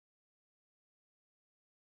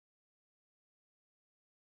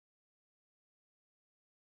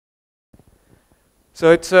So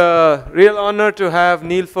it's a real honor to have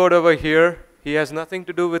Neal Ford over here. He has nothing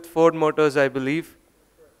to do with Ford Motors, I believe.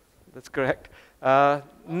 That's correct. Lots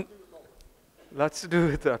to do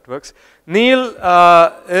with artworks. Neal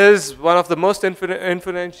is one of the most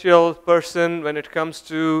influential person when it comes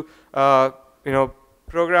to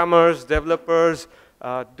programmers, developers,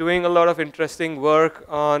 doing a lot of interesting work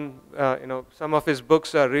on, some of his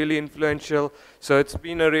books are really influential. So it's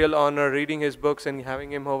been a real honor reading his books and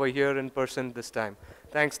having him over here in person this time.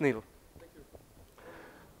 Thanks, Neal. Thank you.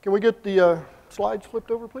 Can we get the slides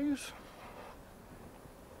flipped over, please?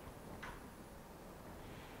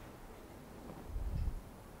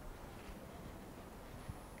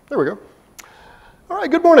 There we go. All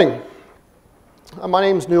right, good morning. My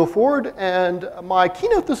name is Neal Ford, and my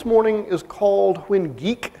keynote this morning is called When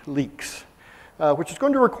Geek Leaks, which is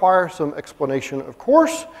going to require some explanation, of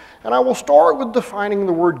course, and I will start with defining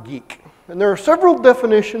the word geek. And there are several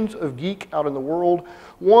definitions of geek out in the world.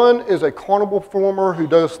 One is a carnival performer who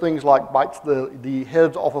does things like bites the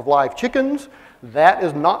heads off of live chickens. That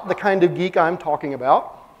is not the kind of geek I'm talking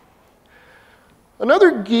about.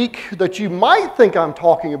 Another geek that you might think I'm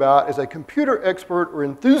talking about is a computer expert or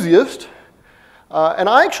enthusiast. And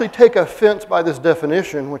I actually take offense by this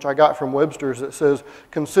definition, which I got from Webster's, that says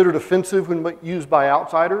considered offensive when used by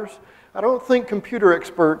outsiders. I don't think computer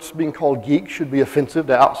experts being called geeks should be offensive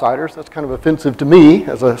to outsiders. That's kind of offensive to me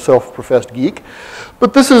as a self-professed geek.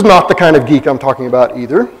 But this is not the kind of geek I'm talking about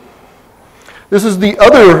either. This is the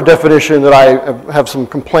other definition that I have some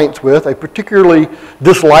complaints with, a particularly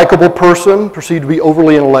dislikable person perceived to be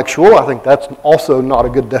overly intellectual. I think that's also not a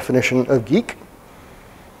good definition of geek.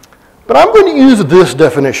 But I'm going to use this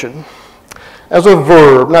definition as a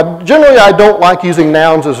verb. Now, generally I don't like using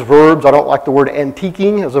nouns as verbs. I don't like the word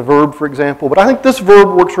antiquing as a verb, for example. But I think this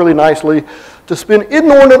verb works really nicely to spend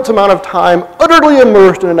inordinate amount of time utterly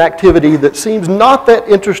immersed in an activity that seems not that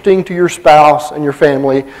interesting to your spouse and your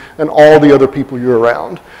family and all the other people you're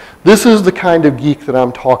around. This is the kind of geek that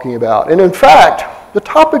I'm talking about. And in fact, the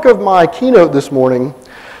topic of my keynote this morning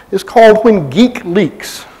is called When Geek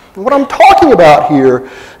Leaks. And what I'm talking about here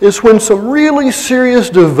is when some really serious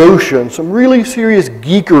devotion, some really serious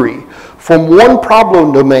geekery from one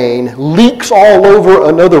problem domain leaks all over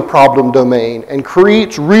another problem domain and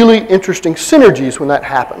creates really interesting synergies when that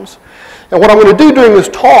happens. And what I'm going to do during this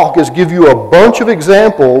talk is give you a bunch of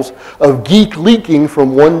examples of geek leaking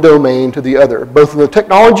from one domain to the other, both in the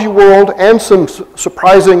technology world and some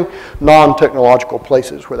surprising non-technological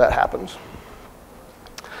places where that happens.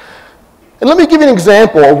 And let me give you an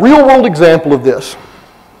example, a real-world example of this.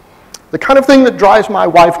 The kind of thing that drives my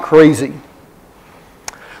wife crazy.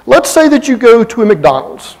 Let's say that you go to a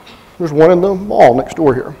McDonald's. There's one in the mall next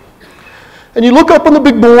door here. And you look up on the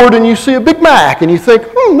big board and you see a Big Mac and you think,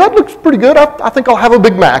 that looks pretty good. I think I'll have a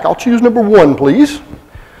Big Mac. I'll choose number 1, please.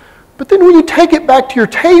 But then when you take it back to your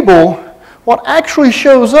table, what actually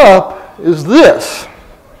shows up is this.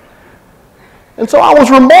 And so I was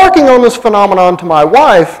remarking on this phenomenon to my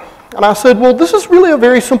wife. And I said, well, this is really a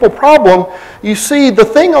very simple problem. You see, the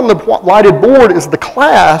thing on the lighted board is the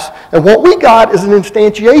class, and what we got is an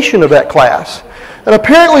instantiation of that class. And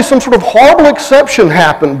apparently some sort of horrible exception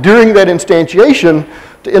happened during that instantiation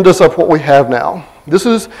to end us up what we have now. This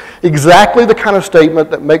is exactly the kind of statement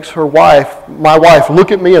that makes my wife,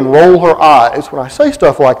 look at me and roll her eyes when I say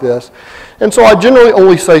stuff like this. And so I generally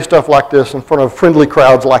only say stuff like this in front of friendly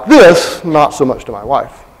crowds like this, not so much to my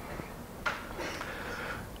wife.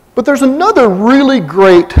 But there's another really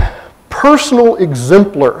great personal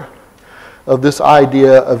exemplar of this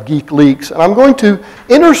idea of geek leaks. And I'm going to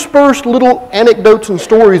intersperse little anecdotes and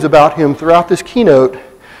stories about him throughout this keynote.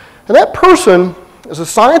 And that person is a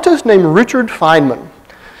scientist named Richard Feynman.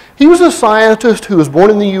 He was a scientist who was born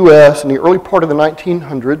in the US in the early part of the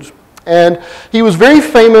 1900s. And he was very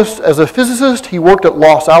famous as a physicist. He worked at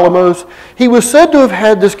Los Alamos. He was said to have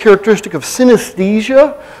had this characteristic of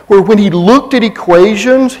synesthesia, where when he looked at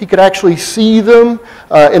equations, he could actually see them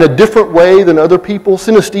in a different way than other people.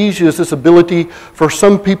 Synesthesia is this ability for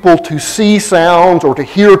some people to see sounds or to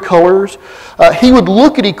hear colors. He would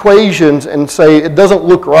look at equations and say, it doesn't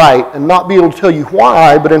look right, and not be able to tell you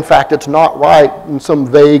why, but in fact it's not right in some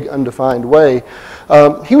vague, undefined way.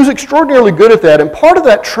 He was extraordinarily good at that, and part of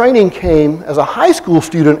that training came as a high school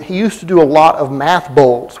student. He used to do a lot of math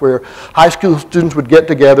bowls where high school students would get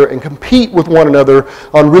together and compete with one another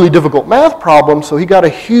on really difficult math problems, so he got a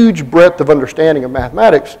huge breadth of understanding of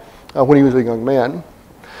mathematics when he was a young man.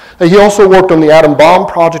 He also worked on the atom bomb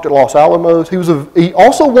project at Los Alamos. He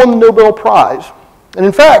also won the Nobel Prize And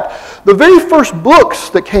in fact, the very first books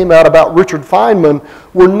that came out about Richard Feynman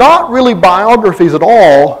were not really biographies at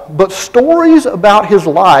all, but stories about his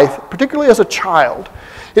life, particularly as a child.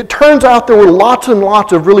 It turns out there were lots and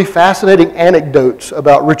lots of really fascinating anecdotes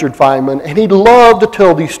about Richard Feynman, and he loved to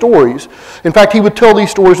tell these stories. In fact, he would tell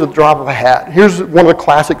these stories at the drop of a hat. Here's one of the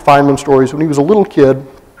classic Feynman stories. When he was a little kid,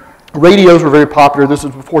 radios were very popular. This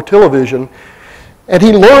is before television. And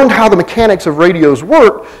he learned how the mechanics of radios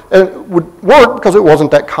worked, and would work because it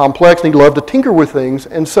wasn't that complex, and he loved to tinker with things.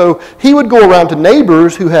 And so he would go around to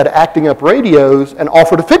neighbors who had acting up radios and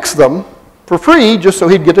offer to fix them for free just so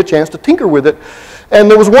he'd get a chance to tinker with it. And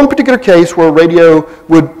there was one particular case where a radio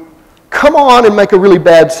would come on and make a really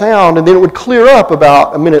bad sound, and then it would clear up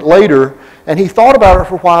about a minute later. And he thought about it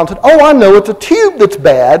for a while and said, oh, I know, it's a tube that's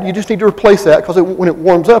bad. You just need to replace that because when it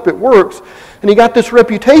warms up, it works. And he got this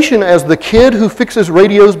reputation as the kid who fixes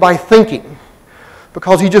radios by thinking,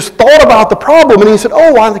 because he just thought about the problem and he said,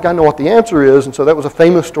 oh, I think I know what the answer is. And so that was a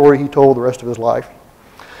famous story he told the rest of his life.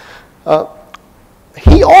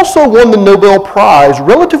 He also won the Nobel Prize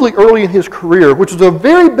relatively early in his career, which was a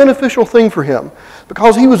very beneficial thing for him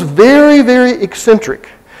because he was very, very eccentric.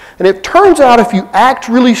 And it turns out if you act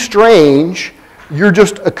really strange, you're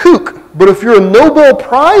just a kook. But if you're a Nobel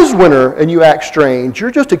Prize winner and you act strange,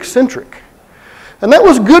 you're just eccentric. And that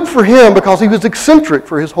was good for him because he was eccentric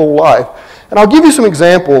for his whole life. And I'll give you some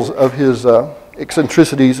examples of his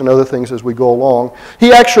eccentricities and other things as we go along.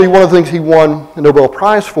 He actually, one of the things he won the Nobel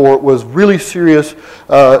Prize for was really serious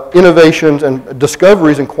innovations and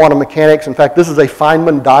discoveries in quantum mechanics. In fact, this is a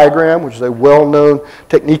Feynman diagram, which is a well-known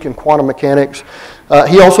technique in quantum mechanics.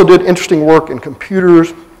 He also did interesting work in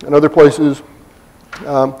computers and other places.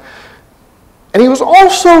 And he was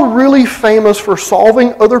also really famous for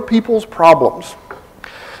solving other people's problems.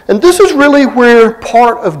 And this is really where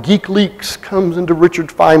part of Geek Leaks comes into Richard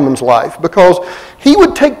Feynman's life, because he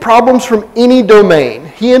would take problems from any domain.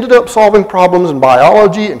 He ended up solving problems in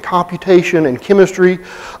biology and computation and chemistry.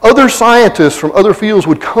 Other scientists from other fields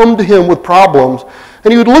would come to him with problems,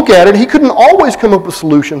 and he would look at it. He couldn't always come up with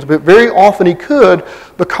solutions, but very often he could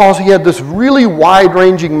because he had this really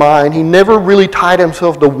wide-ranging mind. He never really tied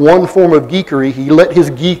himself to one form of geekery. He let his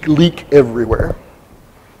geek leak everywhere.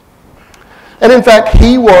 And in fact,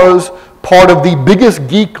 he was part of the biggest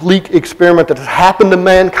geek leak experiment that has happened to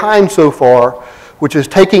mankind so far, which is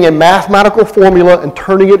taking a mathematical formula and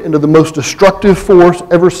turning it into the most destructive force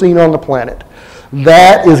ever seen on the planet.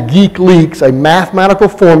 That is Geek Leaks, a mathematical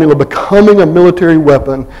formula becoming a military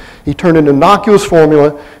weapon. He turned an innocuous formula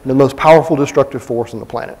into the most powerful destructive force on the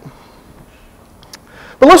planet.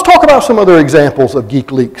 But let's talk about some other examples of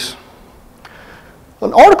Geek Leaks.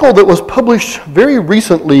 An article that was published very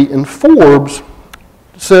recently in Forbes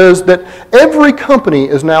says that every company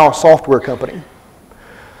is now a software company.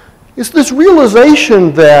 It's this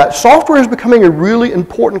realization that software is becoming a really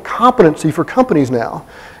important competency for companies now.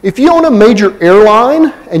 If you own a major airline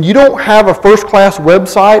and you don't have a first-class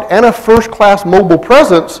website and a first-class mobile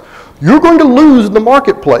presence, you're going to lose in the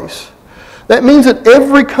marketplace. That means that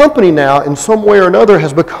every company now, in some way or another,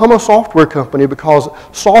 has become a software company because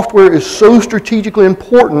software is so strategically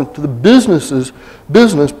important to the business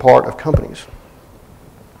part of companies.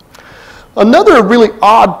 Another really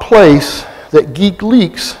odd place that Geek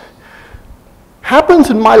Leaks happens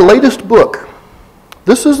in my latest book.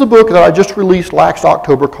 This is the book that I just released last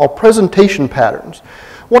October called Presentation Patterns.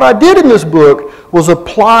 What I did in this book was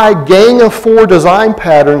apply Gang of 4 design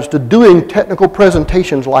patterns to doing technical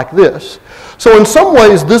presentations like this. So in some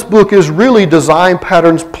ways, this book is really design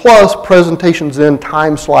patterns plus presentations in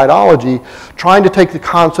time slideology, trying to take the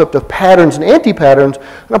concept of patterns and anti-patterns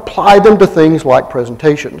and apply them to things like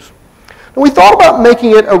presentations. And we thought about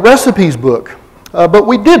making it a recipes book, but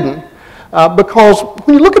we didn't, because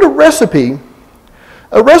when you look at a recipe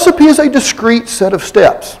is a discrete set of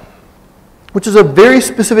steps, which is a very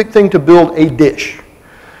specific thing to build a dish.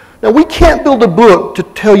 Now, we can't build a book to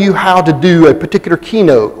tell you how to do a particular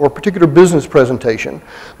keynote or a particular business presentation,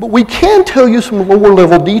 but we can tell you some lower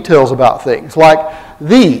level details about things like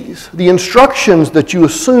these. The instructions that you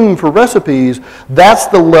assume for recipes, that's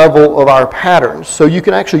the level of our patterns. So you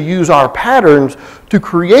can actually use our patterns to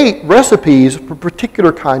create recipes for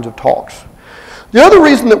particular kinds of talks. The other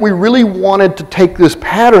reason that we really wanted to take this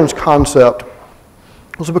patterns concept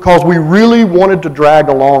was because we really wanted to drag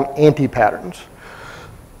along anti-patterns.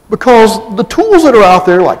 Because the tools that are out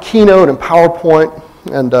there, like Keynote and PowerPoint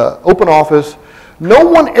and OpenOffice, no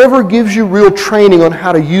one ever gives you real training on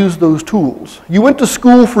how to use those tools. You went to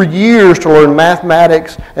school for years to learn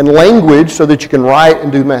mathematics and language so that you can write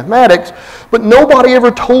and do mathematics, but nobody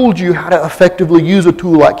ever told you how to effectively use a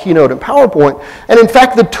tool like Keynote and PowerPoint. And in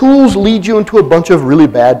fact, the tools lead you into a bunch of really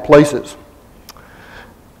bad places.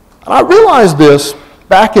 And I realized this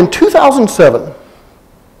back in 2007.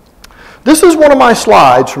 This is one of my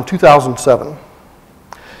slides from 2007.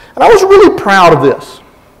 And I was really proud of this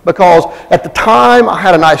because at the time I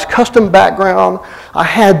had a nice custom background. I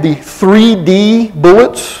had the 3D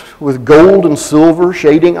bullets with gold and silver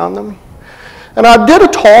shading on them. And I did a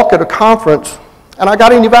talk at a conference and I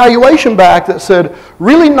got an evaluation back that said,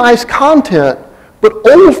 really nice content, but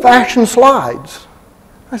old-fashioned slides.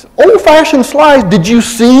 I said, old-fashioned slides? Did you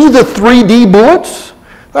see the 3D bullets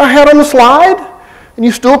that I had on the slide? And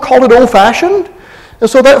you still called it old-fashioned? And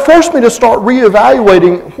so that forced me to start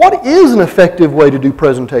reevaluating what is an effective way to do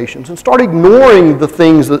presentations and start ignoring the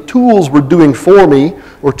things that tools were doing for me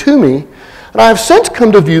or to me. And I have since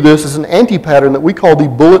come to view this as an anti-pattern that we call the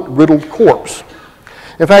bullet-riddled corpse.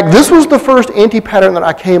 In fact, this was the first anti-pattern that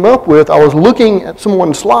I came up with. I was looking at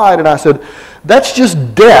someone's slide and I said, that's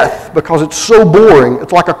just death because it's so boring.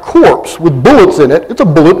 It's like a corpse with bullets in it. It's a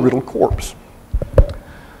bullet-riddled corpse.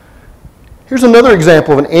 Here's another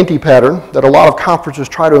example of an anti-pattern that a lot of conferences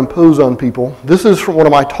try to impose on people. This is from one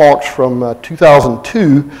of my talks from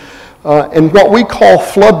 2002, and what we call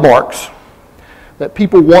flood marks that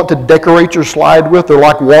people want to decorate your slide with. They're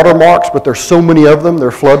like watermarks, but there's so many of them,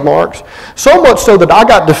 they're flood marks. So much so that I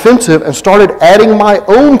got defensive and started adding my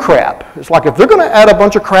own crap. It's like if they're going to add a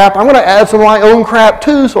bunch of crap, I'm going to add some of my own crap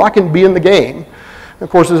too so I can be in the game. And of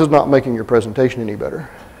course, this is not making your presentation any better.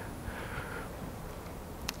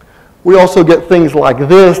 We also get things like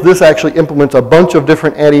this. This actually implements a bunch of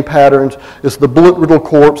different anti-patterns. It's the bullet-riddled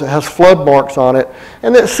corpse. It has flood marks on it.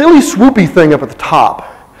 And that silly swoopy thing up at the top.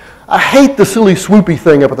 I hate the silly swoopy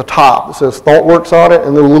thing up at the top that says ThoughtWorks on it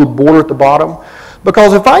and then a little border at the bottom.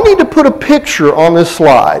 Because if I need to put a picture on this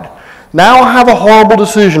slide, now I have a horrible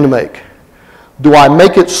decision to make. Do I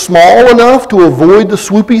make it small enough to avoid the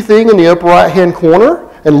swoopy thing in the upper right-hand corner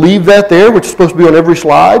and leave that there, which is supposed to be on every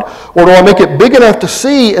slide? Or do I make it big enough to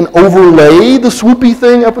see and overlay the swoopy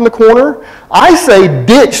thing up in the corner? I say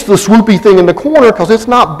ditch the swoopy thing in the corner because it's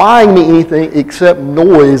not buying me anything except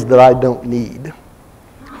noise that I don't need.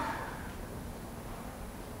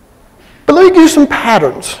 But let me give you some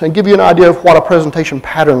patterns and give you an idea of what a presentation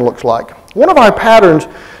pattern looks like. One of our patterns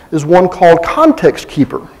is one called Context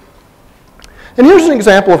Keeper. And here's an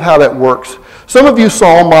example of how that works. Some of you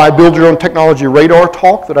saw my Build Your Own Technology Radar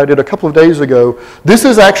talk that I did a couple of days ago. This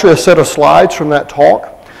is actually a set of slides from that talk.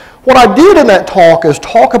 What I did in that talk is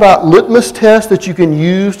talk about litmus tests that you can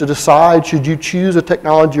use to decide should you choose a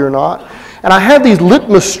technology or not. And I have these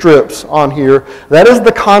litmus strips on here. That is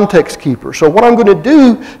the context keeper. So what I'm going to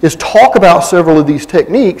do is talk about several of these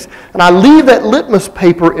techniques, and I leave that litmus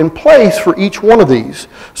paper in place for each one of these.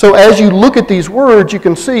 So as you look at these words, you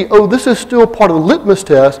can see, oh, this is still part of the litmus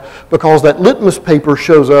test because that litmus paper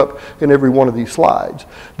shows up in every one of these slides.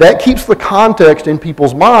 That keeps the context in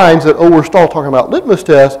people's minds that, oh, we're still talking about litmus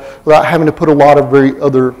tests without having to put a lot of very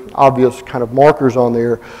other obvious kind of markers on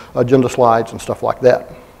there, agenda slides and stuff like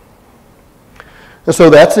that. And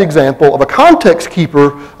so that's the example of a context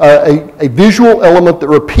keeper, a visual element that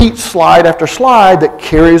repeats slide after slide that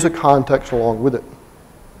carries a context along with it.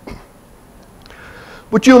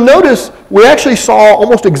 But you'll notice we actually saw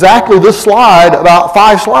almost exactly this slide about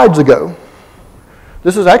 5 slides ago.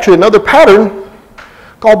 This is actually another pattern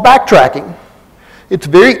called backtracking. It's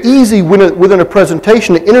very easy within a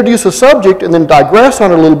presentation to introduce a subject and then digress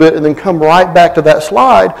on it a little bit and then come right back to that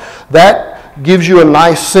slide. That gives you a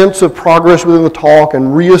nice sense of progress within the talk and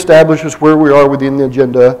reestablishes where we are within the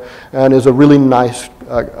agenda and is a really nice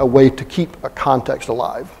a way to keep a context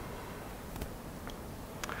alive.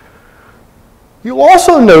 You'll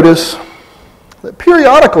also notice that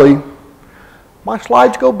periodically my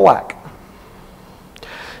slides go black.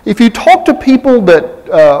 If you talk to people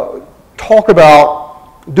that talk about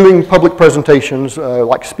doing public presentations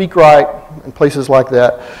like SpeakRite and places like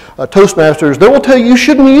that, Toastmasters, they will tell you you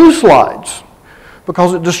shouldn't use slides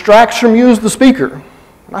because it distracts from you as the speaker.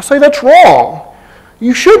 And I say that's wrong.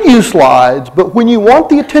 You should use slides, but when you want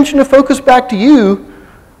the attention to focus back to you,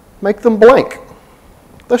 make them blank.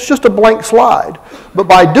 That's just a blank slide. But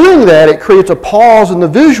by doing that, it creates a pause in the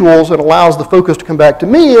visuals and allows the focus to come back to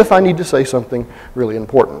me if I need to say something really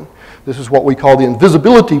important. This is what we call the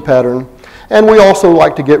invisibility pattern. And we also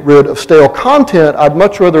like to get rid of stale content. I'd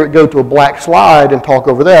much rather it go to a black slide and talk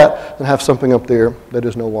over that than have something up there that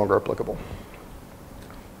is no longer applicable.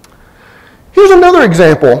 Here's another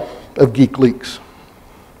example of Geek leaks.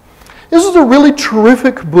 This is a really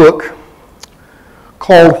terrific book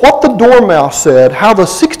called What the Dormouse Said, How the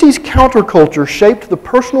 60s Counterculture Shaped the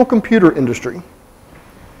Personal Computer Industry.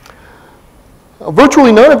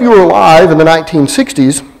 Virtually none of you were alive in the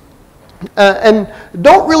 1960s and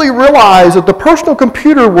don't really realize that the personal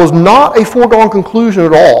computer was not a foregone conclusion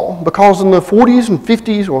at all, because in the 40s and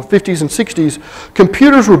 50s, or 50s and 60s,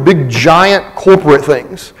 computers were big, giant corporate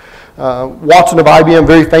things. Watson of IBM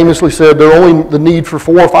very famously said there are only the need for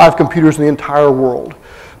 4 or 5 computers in the entire world.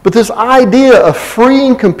 But this idea of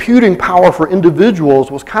freeing computing power for individuals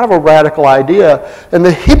was kind of a radical idea, and the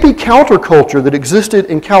hippie counterculture that existed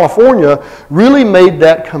in California really made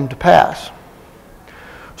that come to pass.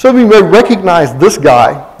 Some of you may recognize this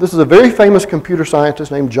guy. This is a very famous computer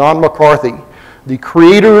scientist named John McCarthy, the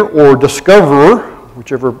creator or discoverer,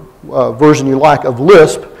 whichever version you like, of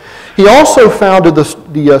Lisp. He also founded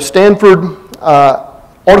the Stanford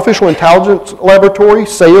Artificial Intelligence Laboratory,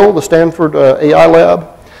 SAIL, the Stanford AI Lab.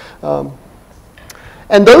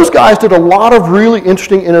 And those guys did a lot of really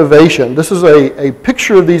interesting innovation. This is a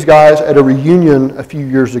picture of these guys at a reunion a few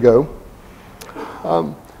years ago.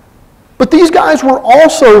 But these guys were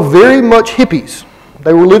also very much hippies.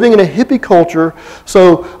 They were living in a hippie culture,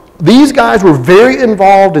 so these guys were very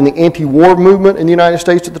involved in the anti-war movement in the United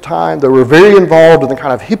States at the time. They were very involved in the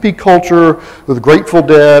kind of hippie culture with Grateful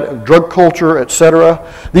Dead, drug culture, etc.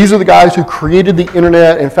 These are the guys who created the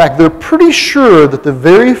internet. In fact, they're pretty sure that the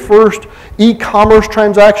very first e-commerce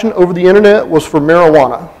transaction over the internet was for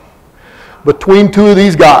marijuana between two of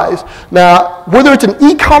these guys. Now, whether it's an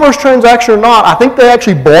e-commerce transaction or not, I think they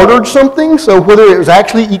actually bartered something, so whether it was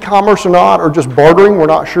actually e-commerce or not, or just bartering, we're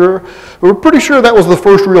not sure. But we're pretty sure that was the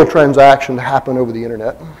first real transaction to happen over the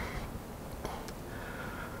internet.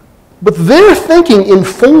 But their thinking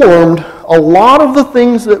informed a lot of the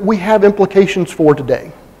things that we have implications for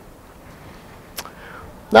today.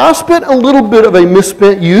 Now, I spent a little bit of a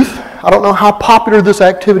misspent youth. I don't know how popular this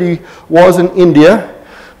activity was in India.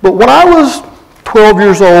 But when I was 12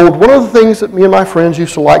 years old, one of the things that me and my friends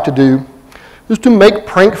used to like to do was to make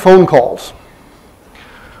prank phone calls.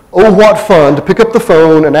 Oh, what fun to pick up the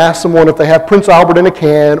phone and ask someone if they have Prince Albert in a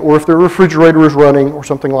can or if their refrigerator is running or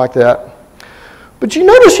something like that. But you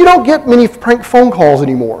notice you don't get many prank phone calls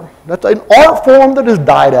anymore. That's an art form that has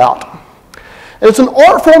died out. And it's an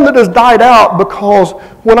art form that has died out because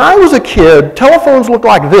when I was a kid, telephones looked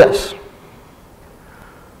like this.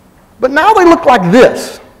 But now they look like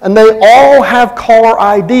this. And they all have caller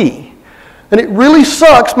ID. And it really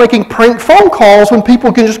sucks making prank phone calls when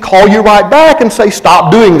people can just call you right back and say,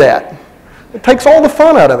 stop doing that. It takes all the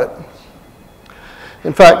fun out of it.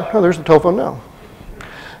 In fact, oh, there's the telephone now.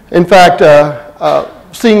 In fact,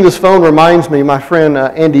 seeing this phone reminds me, my friend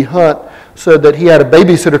Andy Hunt said that he had a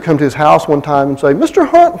babysitter come to his house one time and say, Mr.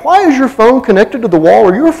 Hunt, why is your phone connected to the wall?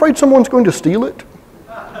 Are you afraid someone's going to steal it?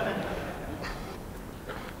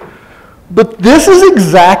 But this is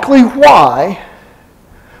exactly why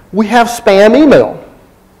we have spam email.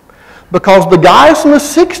 Because the guys in the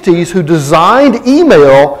 60s who designed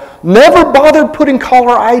email never bothered putting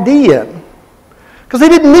caller ID in. Because they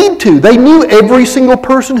didn't need to. They knew every single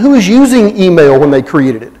person who was using email when they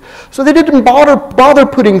created it. So they didn't bother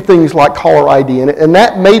putting things like caller ID in it. And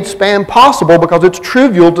that made spam possible because it's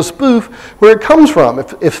trivial to spoof where it comes from.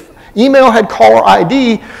 If email had caller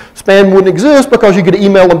ID, spam wouldn't exist because you could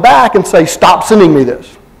email them back and say, stop sending me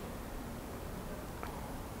this.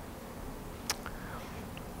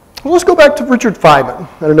 Well, let's go back to Richard Feynman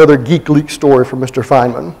and another Geek Leak story from Mr.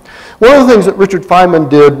 Feynman. One of the things that Richard Feynman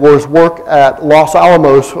did was work at Los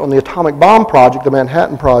Alamos on the atomic bomb project, the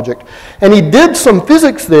Manhattan Project. And he did some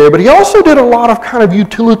physics there, but he also did a lot of kind of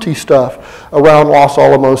utility stuff around Los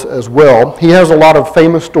Alamos as well. He has a lot of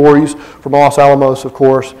famous stories from Los Alamos, of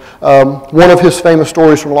course. One of his famous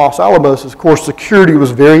stories from Los Alamos is, of course, security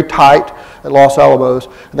was very tight at Los Alamos,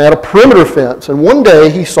 and they had a perimeter fence. And one day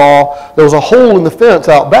he saw there was a hole in the fence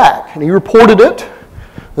out back, and he reported it.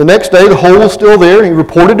 The next day the hole was still there, and he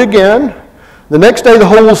reported it again. The next day the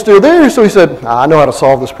hole was still there, so he said, I know how to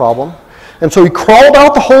solve this problem. And so he crawled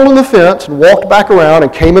out the hole in the fence and walked back around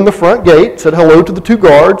and came in the front gate, said hello to the 2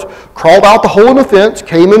 guards, crawled out the hole in the fence,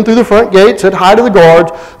 came in through the front gate, said hi to the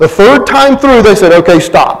guards. The 3rd time through they said, okay,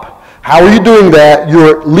 stop. How are you doing that?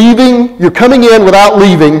 You're leaving, you're coming in without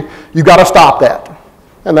leaving. You've got to stop that.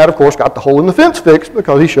 And that, of course, got the hole in the fence fixed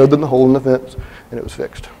because he showed them the hole in the fence and it was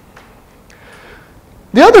fixed.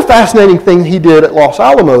 The other fascinating thing he did at Los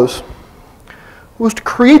Alamos was to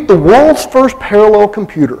create the world's first parallel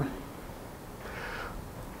computer,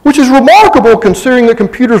 which is remarkable considering that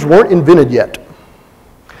computers weren't invented yet.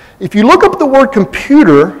 If you look up the word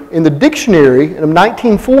computer in the dictionary in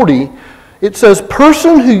 1940, It says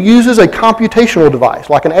person who uses a computational device,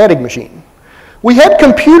 like an adding machine. We had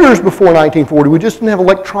computers before 1940, we just didn't have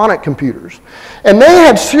electronic computers. And they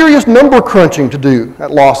had serious number crunching to do at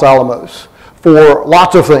Los Alamos for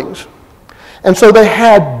lots of things. And so they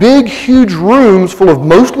had big, huge rooms full of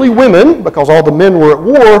mostly women, because all the men were at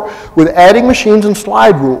war, with adding machines and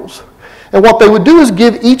slide rules. And what they would do is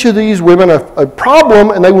give each of these women a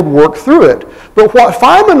problem, and they would work through it. But what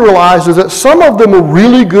Feynman realized is that some of them were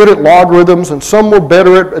really good at logarithms, and some were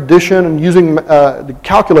better at addition and using the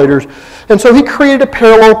calculators. And so he created a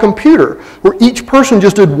parallel computer where each person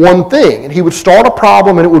just did one thing. And he would start a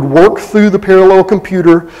problem, and it would work through the parallel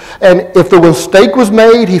computer. And if the mistake was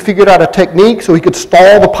made, he figured out a technique so he could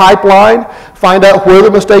stall the pipeline, find out where the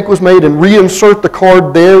mistake was made, and reinsert the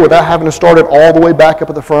card there without having to start it all the way back up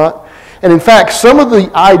at the front. And in fact, some of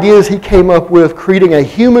the ideas he came up with creating a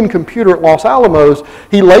human computer at Los Alamos,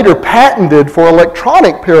 he later patented for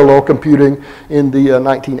electronic parallel computing in the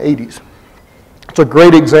 1980s. It's a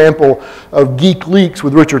great example of Geek Leaks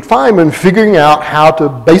with Richard Feynman figuring out how to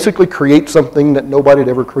basically create something that nobody had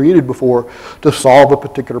ever created before to solve a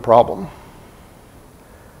particular problem.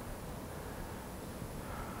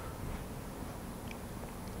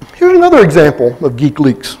 Here's another example of Geek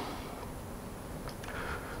Leaks.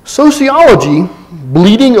 Sociology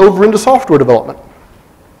bleeding over into software development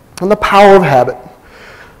and the power of habit.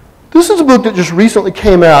 This is a book that just recently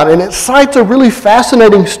came out, and it cites a really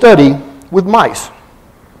fascinating study with mice.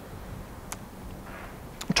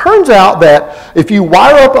 It turns out that if you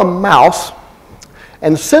wire up a mouse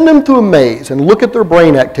and send them through a maze and look at their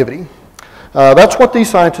brain activity, that's what these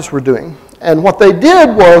scientists were doing. And what they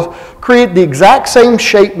did was create the exact same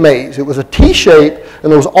shape maze. It was a T shape,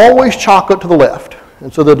 and there was always chocolate to the left.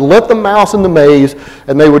 And so they'd let the mouse in the maze,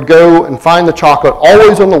 and they would go and find the chocolate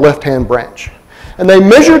always on the left-hand branch. And they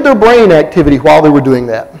measured their brain activity while they were doing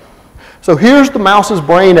that. So here's the mouse's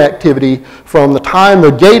brain activity from the time the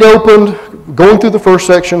gate opened, going through the first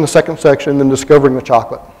section, the second section, then discovering the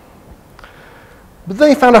chocolate. But then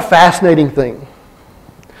they found a fascinating thing.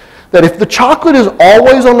 That if the chocolate is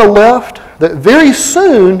always on the left, that very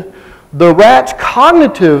soon the rat's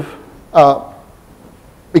cognitive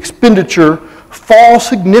expenditure falls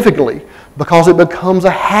significantly because it becomes a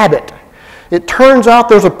habit. It turns out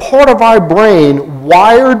there's a part of our brain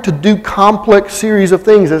wired to do complex series of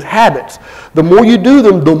things as habits. The more you do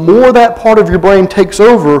them, the more that part of your brain takes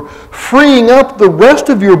over, freeing up the rest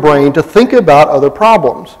of your brain to think about other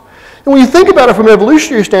problems. And when you think about it from an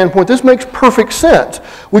evolutionary standpoint, this makes perfect sense.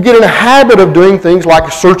 We get in a habit of doing things like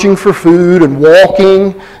searching for food and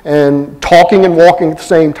walking and talking and walking at the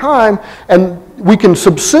same time, and we can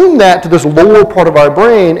subsume that to this lower part of our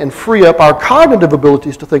brain and free up our cognitive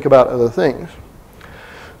abilities to think about other things.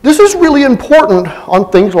 This is really important on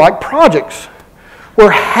things like projects, where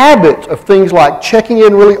habits of things like checking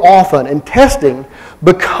in really often and testing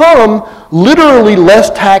become literally less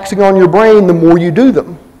taxing on your brain the more you do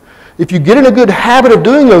them. If you get in a good habit of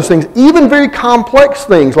doing those things, even very complex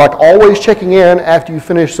things like always checking in after you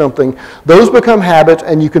finish something, those become habits,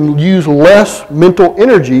 and you can use less mental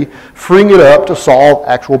energy freeing it up to solve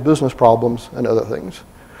actual business problems and other things.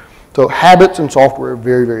 So habits in software are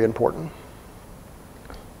very, very important.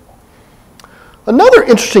 Another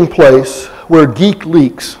interesting place where Geek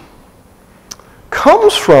leaks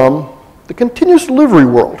comes from the continuous delivery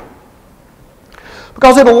world.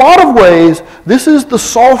 Because in a lot of ways, this is the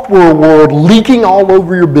software world leaking all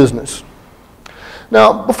over your business.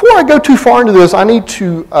 Now, before I go too far into this, I need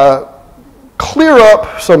to clear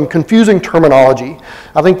up some confusing terminology.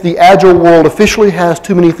 I think the Agile world officially has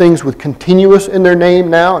too many things with continuous in their name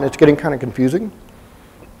now, and it's getting kind of confusing.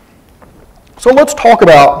 So let's talk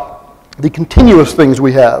about the continuous things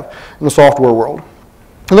we have in the software world.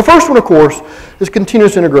 And the first one, of course, is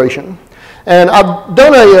continuous integration. And I've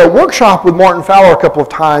done a workshop with Martin Fowler a couple of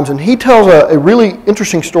times, and he tells a really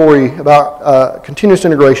interesting story about continuous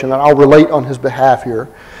integration that I'll relate on his behalf here.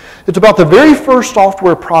 It's about the very first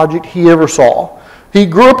software project he ever saw. He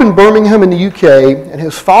grew up in Birmingham in the UK, and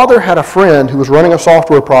his father had a friend who was running a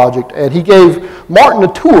software project, and he gave Martin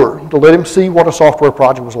a tour to let him see what a software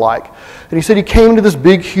project was like. And he said he came to this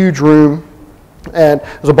big, huge room, and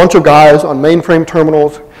there's a bunch of guys on mainframe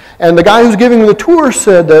terminals. And the guy who's giving me the tour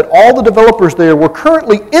said that all the developers there were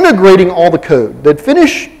currently integrating all the code. They'd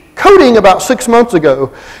finished coding about 6 months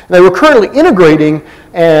ago, and they were currently integrating,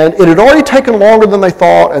 and it had already taken longer than they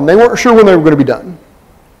thought, and they weren't sure when they were going to be done.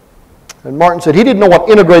 And Martin said he didn't know what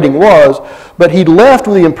integrating was, but he left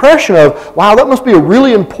with the impression of, wow, that must be a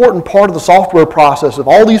really important part of the software process. Of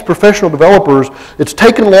all these professional developers, it's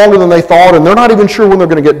taken longer than they thought, and they're not even sure when they're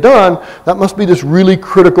going to get done. That must be this really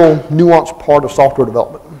critical, nuanced part of software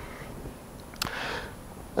development.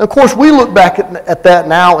 And of course, we look back at that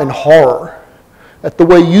now in horror, at the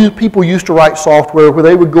way people used to write software where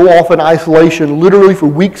they would go off in isolation literally for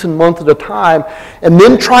weeks and months at a time and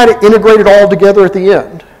then try to integrate it all together at the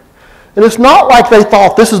end. And it's not like they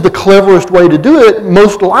thought this is the cleverest way to do it.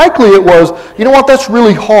 Most likely it was, you know what, that's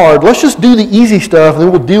really hard. Let's just do the easy stuff and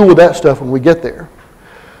then we'll deal with that stuff when we get there.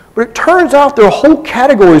 But it turns out there are whole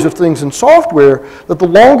categories of things in software that the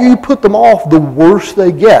longer you put them off, the worse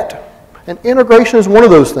they get. And integration is one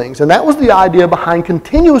of those things. And that was the idea behind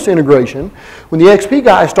continuous integration. When the XP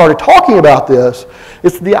guys started talking about this,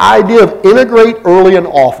 it's the idea of integrate early and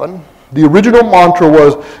often. The original mantra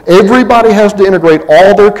was everybody has to integrate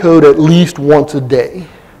all their code at least once a day.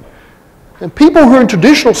 And people who are in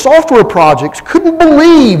traditional software projects couldn't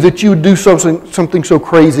believe that you would do something so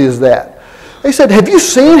crazy as that. They said, have you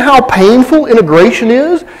seen how painful integration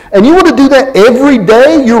is? And you want to do that every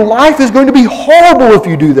day? Your life is going to be horrible if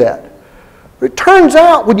you do that. But it turns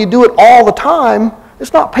out when you do it all the time,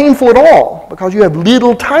 it's not painful at all because you have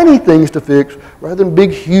little tiny things to fix rather than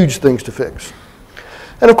big, huge things to fix.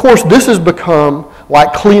 And of course, this has become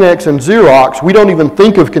like Kleenex and Xerox. We don't even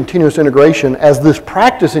think of continuous integration as this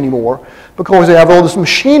practice anymore because they have all this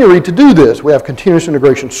machinery to do this. We have continuous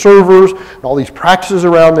integration servers and all these practices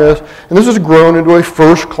around this. And this has grown into a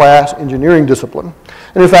first-class engineering discipline.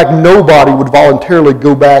 And in fact, nobody would voluntarily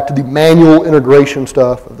go back to the manual integration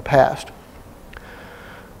stuff of the past.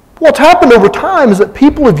 What's happened over time is that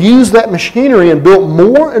people have used that machinery and built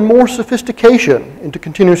more and more sophistication into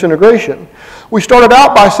continuous integration. We started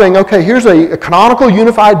out by saying, okay, here's a canonical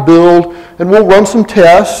unified build, and we'll run some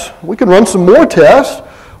tests. We can run some more tests.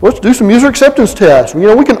 Let's do some user acceptance tests. You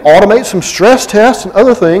know, we can automate some stress tests and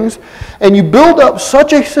other things. And you build up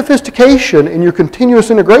such a sophistication in your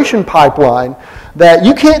continuous integration pipeline that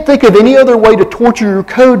you can't think of any other way to torture your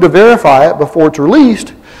code to verify it before it's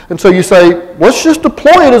released. And so you say, let's just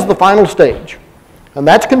deploy it as the final stage. And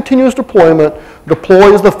that's continuous deployment.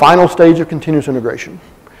 Deploy is the final stage of continuous integration.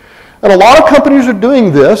 And a lot of companies are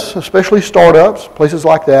doing this, especially startups, places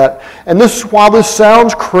like that. And while this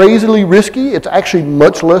sounds crazily risky, it's actually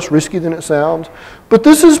much less risky than it sounds. But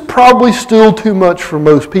this is probably still too much for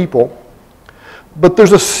most people. But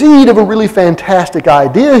there's a seed of a really fantastic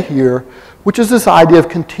idea here, which is this idea of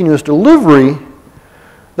continuous delivery,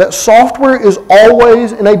 that software is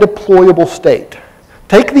always in a deployable state.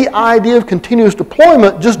 Take the idea of continuous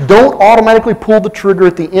deployment, just don't automatically pull the trigger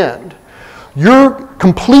at the end. Your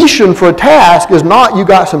completion for a task is not you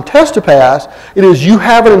got some tests to pass, it is you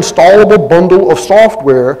have an installable bundle of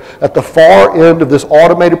software at the far end of this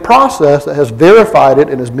automated process that has verified it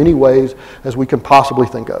in as many ways as we can possibly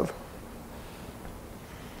think of.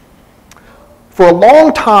 For a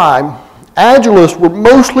long time, Agilists were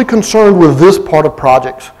mostly concerned with this part of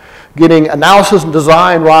projects, getting analysis and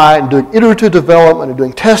design right, and doing iterative development, and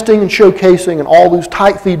doing testing and showcasing, and all these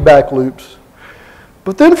tight feedback loops.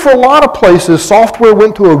 But then for a lot of places, software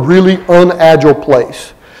went to a really unagile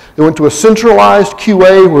place. It went to a centralized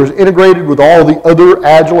QA where it was integrated with all the other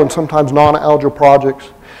agile and sometimes non-agile projects,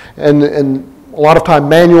 and a lot of time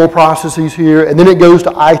manual processes here, and then it goes to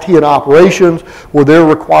IT and operations where they're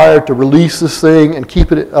required to release this thing and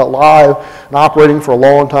keep it alive and operating for a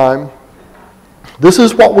long time. This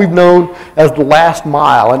is what we've known as the last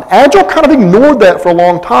mile, and Agile kind of ignored that for a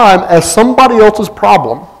long time as somebody else's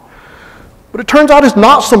problem. But it turns out it's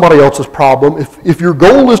not somebody else's problem. If your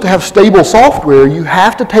goal is to have stable software, you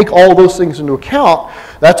have to take all those things into account.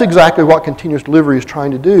 That's exactly what continuous delivery is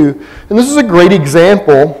trying to do. And this is a great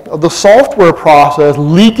example of the software process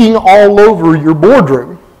leaking all over your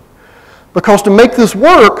boardroom. Because to make this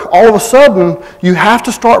work, all of a sudden, you have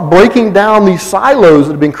to start breaking down these silos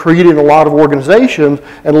that have been created in a lot of organizations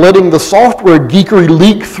and letting the software geekery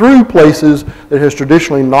leak through places that it has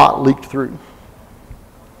traditionally not leaked through.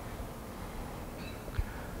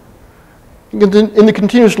 In the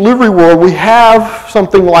continuous delivery world, we have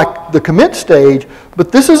something like the commit stage,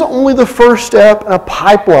 but this is only the first step in a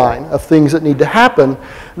pipeline of things that need to happen.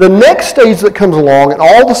 The next stage that comes along, and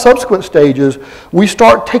all the subsequent stages, we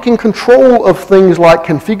start taking control of things like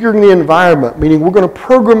configuring the environment, meaning we're going to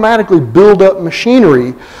programmatically build up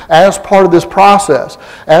machinery as part of this process,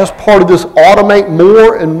 as part of this automate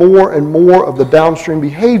more and more and more of the downstream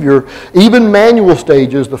behavior. Even manual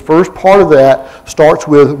stages, the first part of that starts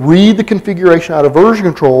with read the configuration out of version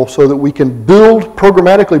control so that we can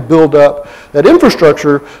programmatically build up that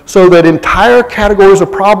infrastructure so that entire categories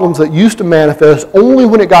of problems that used to manifest only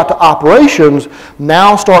when it got to operations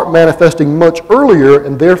now start manifesting much earlier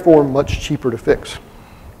and therefore much cheaper to fix.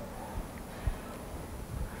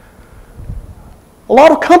 A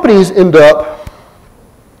lot of companies end up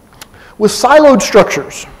with siloed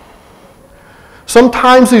structures.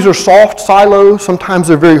 Sometimes these are soft silos, sometimes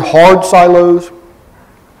they're very hard silos.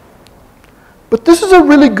 But this is a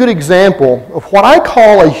really good example of what I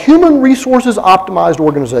call a human resources optimized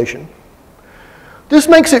organization. This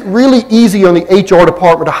makes it really easy on the HR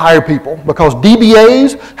department to hire people because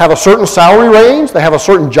DBAs have a certain salary range, they have a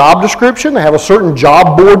certain job description, they have a certain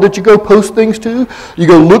job board that you go post things to. You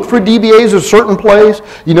go look for DBAs at a certain place,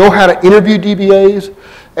 you know how to interview DBAs.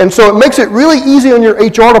 And so it makes it really easy on your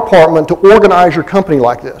HR department to organize your company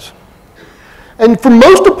like this. And for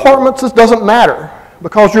most departments, this doesn't matter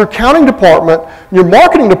because your accounting department, your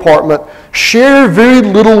marketing department share very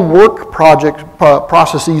little work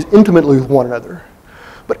processes intimately with one another.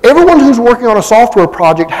 But everyone who's working on a software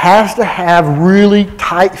project has to have really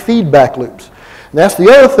tight feedback loops. And that's the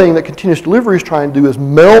other thing that continuous delivery is trying to do is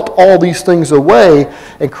melt all these things away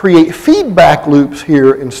and create feedback loops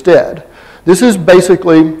here instead. This is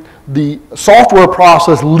basically the software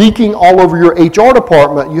process leaking all over your HR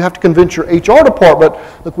department. You have to convince your HR department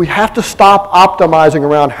that we have to stop optimizing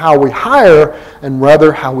around how we hire and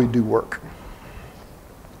rather how we do work.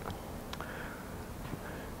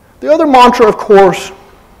 The other mantra, of course,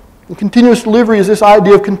 in continuous delivery is this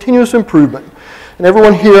idea of continuous improvement. And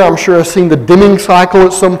everyone here, I'm sure, has seen the Deming cycle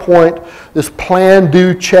at some point, this plan,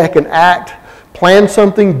 do, check, and act. Plan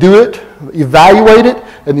something, do it, evaluate it,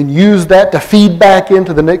 and then use that to feed back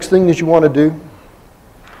into the next thing that you want to do.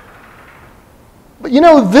 But you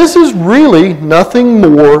know, this is really nothing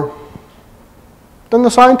more than the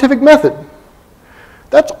scientific method.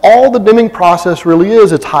 That's all the Deming process really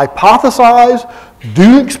is. It's hypothesize,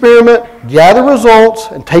 do experiment, gather results,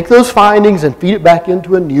 and take those findings and feed it back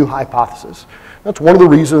into a new hypothesis. That's one of the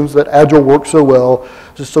reasons that Agile works so well.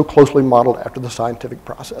 It's so closely modeled after the scientific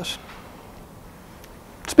process.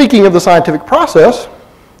 Speaking of the scientific process,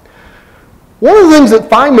 one of the things that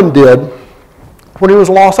Feynman did when he was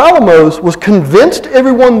in Los Alamos was convinced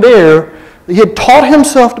everyone there that he had taught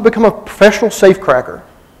himself to become a professional safecracker.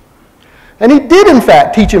 And he did, in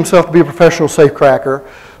fact, teach himself to be a professional safecracker.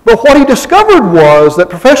 But what he discovered was that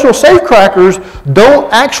professional safecrackers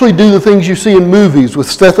don't actually do the things you see in movies with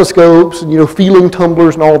stethoscopes and feeling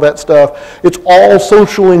tumblers and all that stuff. It's all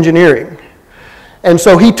social engineering. And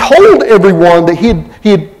so he told everyone that he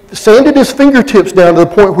had sanded his fingertips down to the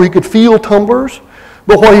point where he could feel tumblers.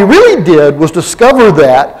 But what he really did was discover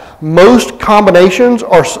that most combinations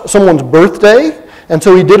are someone's birthday. And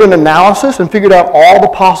so he did an analysis and figured out all the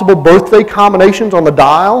possible birthday combinations on the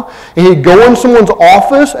dial. And he'd go in someone's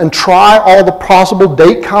office and try all the possible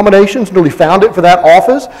date combinations until he found it for that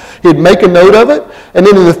office. He'd make a note of it. And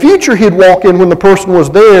then in the future, he'd walk in when the person was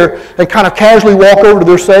there and kind of casually walk over to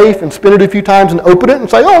their safe and spin it a few times and open it and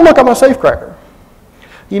say, oh, look, I'm a safe cracker.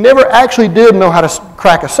 He never actually did know how to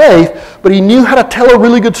crack a safe, but he knew how to tell a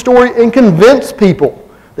really good story and convince people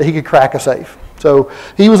that he could crack a safe. So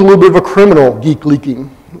he was a little bit of a criminal geek leaking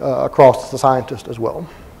across the scientist as well.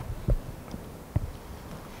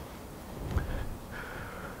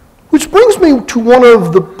 Which brings me to one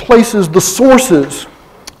of the places, the sources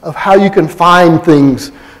of how you can find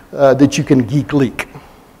things that you can geek leak.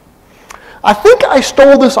 I think I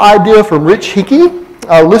stole this idea from Rich Hickey,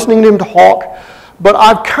 listening to him talk, but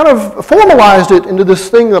I've kind of formalized it into this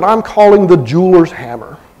thing that I'm calling the jeweler's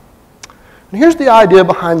hammer. And here's the idea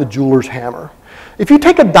behind the jeweler's hammer. If you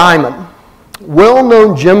take a diamond,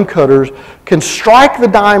 well-known gem cutters can strike the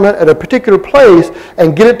diamond at a particular place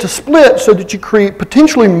and get it to split so that you create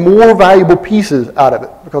potentially more valuable pieces out of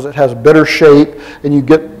it because it has better shape and you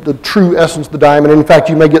get the true essence of the diamond. In fact,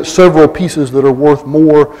 you may get several pieces that are worth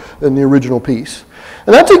more than the original piece.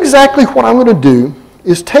 And that's exactly what I'm going to do,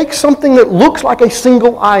 is take something that looks like a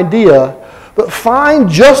single idea, but find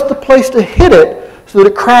just the place to hit it so that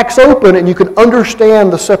it cracks open and you can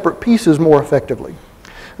understand the separate pieces more effectively.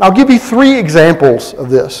 And I'll give you 3 examples of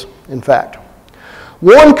this, in fact.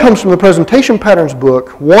 One comes from the Presentation Patterns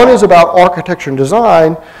book, one is about architecture and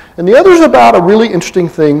design, and the other is about a really interesting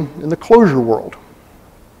thing in the closure world.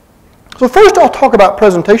 So first I'll talk about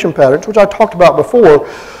presentation patterns, which I talked about before.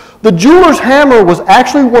 The jeweler's hammer was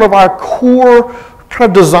actually one of our core kind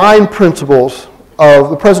of design principles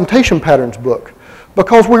of the Presentation Patterns book,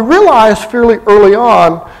 because we realized fairly early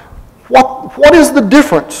on what is the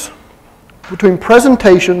difference between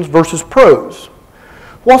presentations versus prose.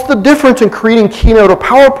 What's the difference in creating Keynote or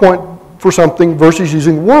PowerPoint for something versus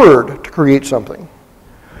using Word to create something?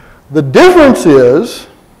 The difference is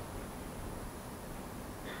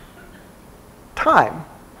time.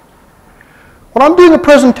 When I'm doing a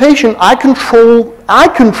presentation, I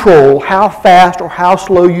control how fast or how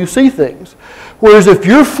slow you see things. Whereas if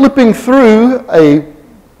you're flipping through a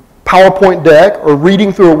PowerPoint deck or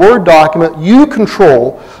reading through a Word document, you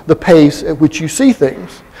control the pace at which you see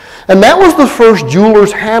things. And that was the first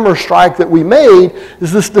jeweler's hammer strike that we made,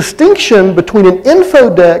 is this distinction between an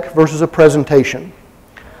info deck versus a presentation.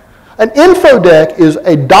 An info deck is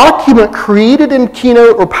a document created in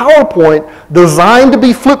Keynote or PowerPoint designed to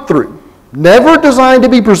be flipped through. Never designed to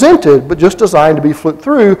be presented, but just designed to be flipped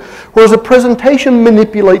through, whereas a presentation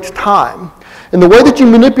manipulates time. And the way that you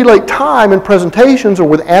manipulate time in presentations are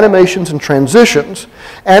with animations and transitions.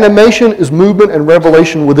 Animation is movement and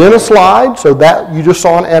revelation within a slide, so that you just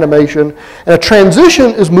saw an animation. And a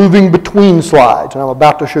transition is moving between slides. And I'm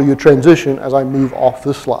about to show you a transition as I move off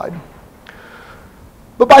this slide.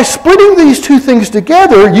 But by splitting these two things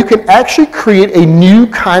together, you can actually create a new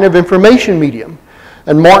kind of information medium.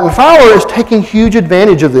 And Martin Fowler is taking huge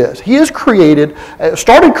advantage of this. He has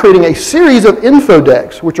started creating a series of info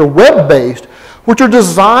decks, which are web-based, which are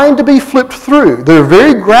designed to be flipped through. They're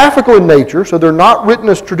very graphical in nature, so they're not written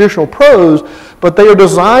as traditional prose, but they are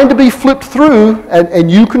designed to be flipped through, and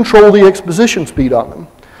you control the exposition speed on them.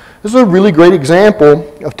 This is a really great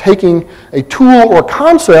example of taking a tool or a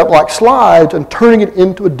concept like slides and turning it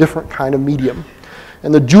into a different kind of medium.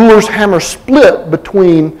 And the jeweler's hammer split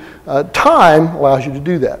between time allows you to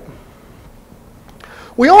do that.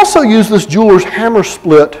 We also use this jeweler's hammer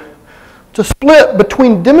split to split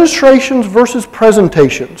between demonstrations versus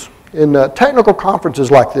presentations in technical conferences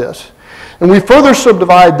like this. And we further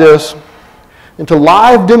subdivide this into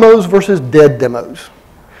live demos versus dead demos.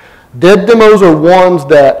 Dead demos are ones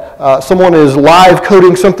that someone is live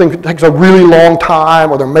coding something that takes a really long time,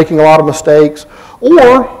 or they're making a lot of mistakes,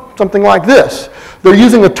 or something like this. They're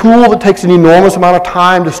using a tool that takes an enormous amount of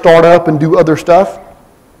time to start up and do other stuff.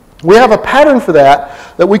 We have a pattern for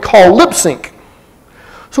that we call lip sync.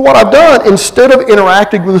 So what I've done, instead of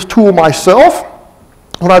interacting with this tool myself,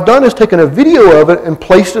 what I've done is taken a video of it and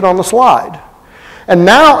placed it on the slide. And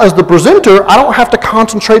now, as the presenter, I don't have to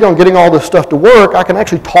concentrate on getting all this stuff to work. I can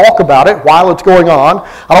actually talk about it while it's going on.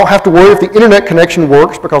 I don't have to worry if the internet connection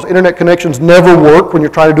works, because internet connections never work when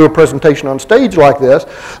you're trying to do a presentation on stage like this.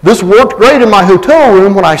 This worked great in my hotel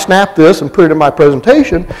room when I snapped this and put it in my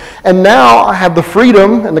presentation. And now I have the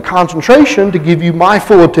freedom and the concentration to give you my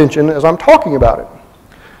full attention as I'm talking about it.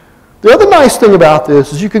 The other nice thing about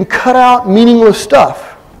this is you can cut out meaningless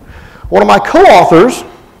stuff. One of my co-authors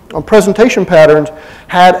on presentation patterns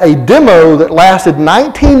had a demo that lasted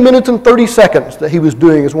 19 minutes and 30 seconds that he was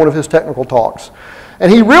doing as one of his technical talks.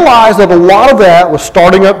 And he realized that a lot of that was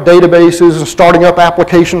starting up databases and starting up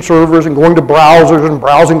application servers and going to browsers and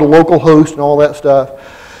browsing to local hosts and all that stuff.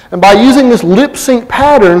 And by using this lip sync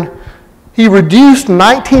pattern, he reduced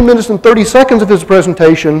 19 minutes and 30 seconds of his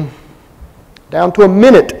presentation down to a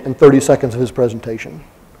minute and 30 seconds of his presentation,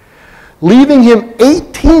 leaving him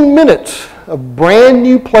 18 minutes of brand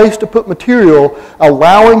new place to put material,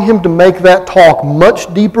 allowing him to make that talk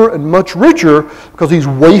much deeper and much richer because he's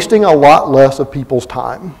wasting a lot less of people's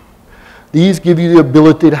time. These give you the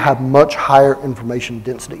ability to have much higher information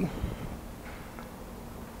density.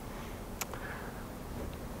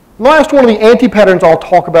 The last one of the anti-patterns I'll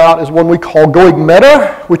talk about is one we call going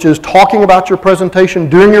meta, which is talking about your presentation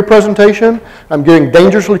during your presentation. I'm getting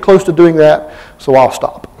dangerously close to doing that, so I'll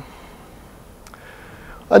stop.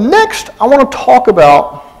 Next, I want to talk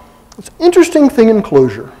about this interesting thing in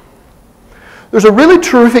closure. There's a really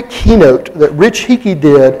terrific keynote that Rich Hickey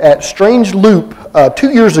did at Strange Loop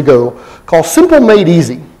 2 years ago called Simple Made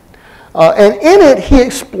Easy. And in it, he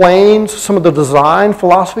explains some of the design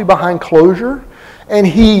philosophy behind closure, and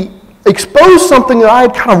he exposed something that I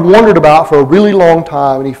had kind of wondered about for a really long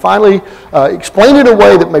time, and he finally explained it in a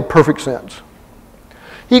way that made perfect sense.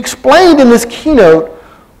 He explained in this keynote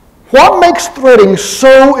what makes threading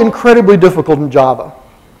so incredibly difficult in Java.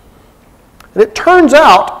 And it turns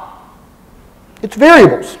out it's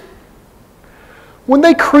variables. When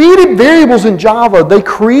they created variables in Java, they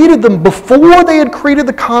created them before they had created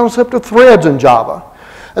the concept of threads in Java.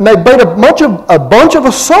 And they made a bunch of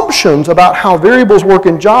assumptions about how variables work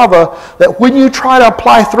in Java that when you try to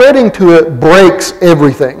apply threading to it, breaks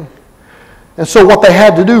everything. And so what they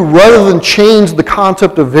had to do, rather than change the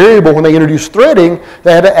concept of variable when they introduced threading,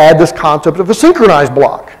 they had to add this concept of a synchronized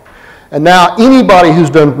block. And now anybody who's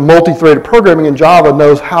done multi-threaded programming in Java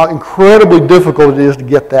knows how incredibly difficult it is to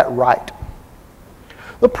get that right.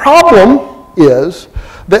 The problem is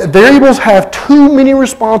that variables have too many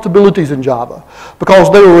responsibilities in Java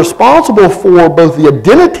because they are responsible for both the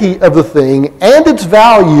identity of the thing and its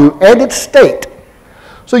value and its state.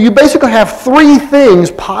 So you basically have three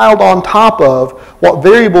things piled on top of what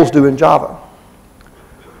variables do in Java.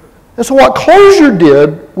 And so what Closure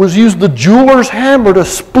did was use the jeweler's hammer to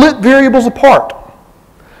split variables apart.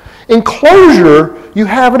 In Clojure, you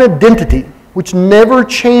have an identity which never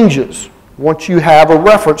changes once you have a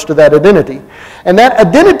reference to that identity. And that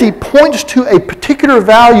identity points to a particular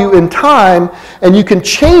value in time, and you can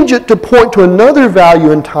change it to point to another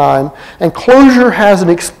value in time, and Clojure has an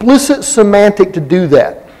explicit semantic to do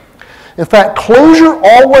that. In fact, Clojure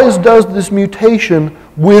always does this mutation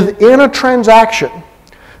within a transaction.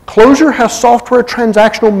 Clojure has software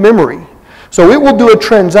transactional memory. So it will do a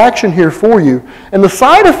transaction here for you. And the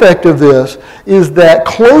side effect of this is that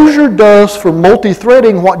Clojure does for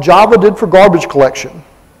multi-threading what Java did for garbage collection.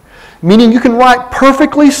 Meaning you can write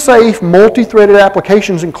perfectly safe multi-threaded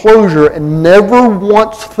applications in Clojure and never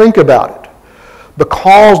once think about it,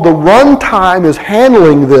 because the runtime is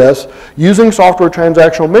handling this using software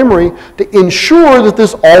transactional memory to ensure that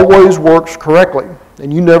this always works correctly.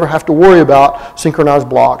 And you never have to worry about synchronized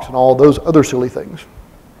blocks and all those other silly things.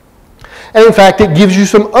 And in fact, it gives you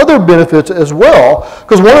some other benefits as well,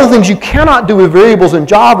 because one of the things you cannot do with variables in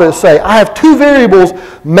Java is say, I have two variables,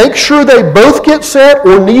 make sure they both get set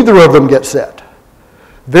or neither of them get set.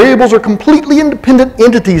 Variables are completely independent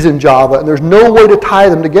entities in Java, and there's no way to tie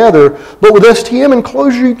them together. But with STM and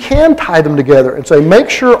Clojure, you can tie them together and say, make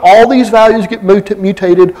sure all these values get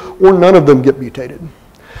mutated or none of them get mutated.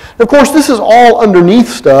 Of course, this is all underneath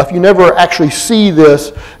stuff. You never actually see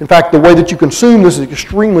this. In fact, the way that you consume this is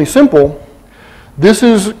extremely simple. This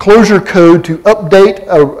is Clojure code to update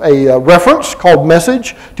a reference called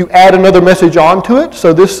message, to add another message onto it.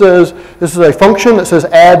 So this is a function that says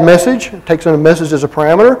add message. It takes in a message as a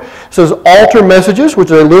parameter. It says alter messages,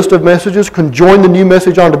 which is a list of messages, can join the new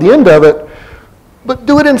message onto the end of it, but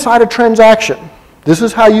do it inside a transaction. This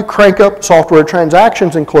is how you crank up software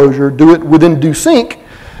transactions in Clojure. Do it within DoSync.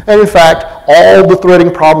 And in fact, all the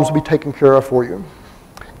threading problems will be taken care of for you.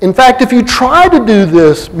 In fact, if you try to do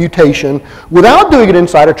this mutation without doing it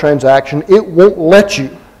inside a transaction, it won't let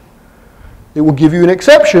you. It will give you an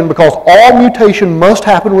exception because all mutation must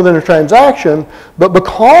happen within a transaction, but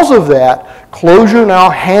because of that, Clojure now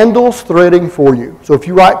handles threading for you. So if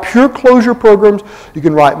you write pure Clojure programs, you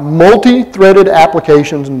can write multi-threaded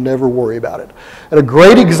applications and never worry about it. And a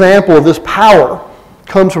great example of this power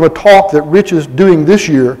comes from a talk that Rich is doing this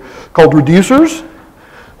year called Reducers.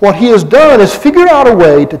 What he has done is figured out a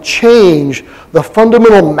way to change the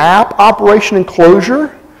fundamental map operation in Clojure,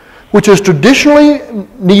 which has traditionally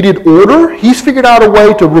needed order. He's figured out a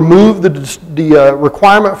way to remove the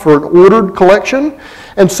requirement for an ordered collection.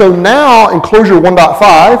 And so now in Clojure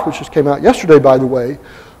 1.5, which just came out yesterday, by the way,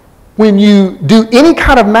 when you do any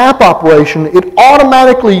kind of map operation, it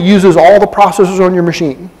automatically uses all the processors on your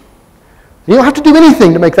machine. You don't have to do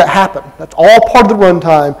anything to make that happen. That's all part of the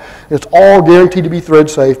runtime, and it's all guaranteed to be thread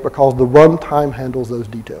safe because the runtime handles those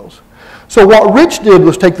details. So what Rich did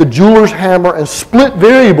was take the jeweler's hammer and split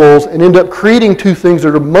variables and end up creating two things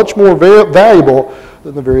that are much more valuable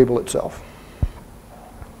than the variable itself.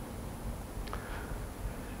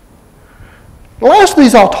 The last of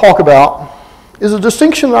these I'll talk about is a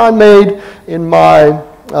distinction that I made in my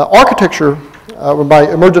architecture,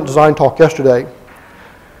 my emergent design talk yesterday,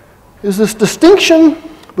 is this distinction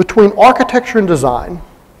between architecture and design.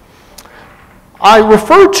 I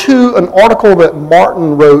refer to an article that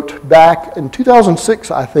Martin wrote back in 2006,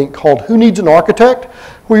 I think, called Who Needs an Architect?,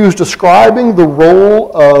 where he was describing the role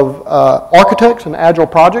of architects in agile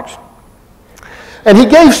projects. And he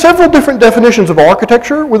gave several different definitions of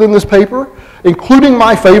architecture within this paper, including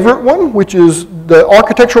my favorite one, which is the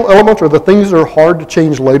architectural elements are the things that are hard to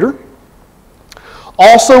change later.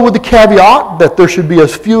 Also with the caveat that there should be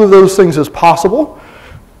as few of those things as possible.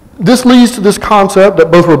 This leads to this concept that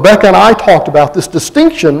both Rebecca and I talked about, this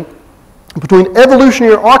distinction between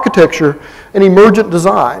evolutionary architecture and emergent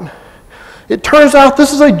design. It turns out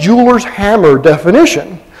this is a jeweler's hammer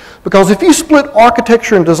definition, because if you split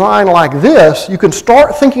architecture and design like this, you can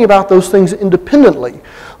start thinking about those things independently.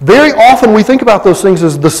 Very often we think about those things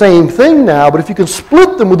as the same thing now, but if you can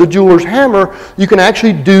split them with the jeweler's hammer, you can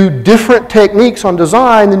actually do different techniques on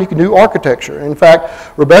design than you can do architecture. In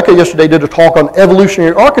fact, Rebecca yesterday did a talk on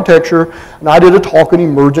evolutionary architecture, and I did a talk on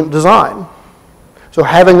emergent design. So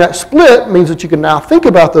having that split means that you can now think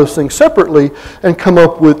about those things separately and come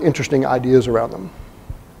up with interesting ideas around them.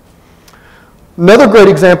 Another great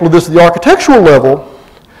example of this at the architectural level,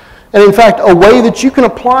 and in fact a way that you can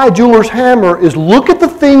apply jeweler's hammer, is look at the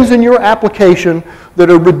things in your application that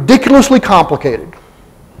are ridiculously complicated.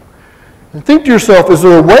 And think to yourself, is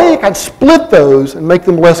there a way I can split those and make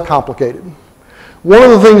them less complicated? One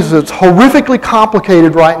of the things that's horrifically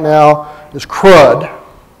complicated right now is CRUD.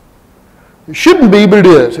 It shouldn't be, but it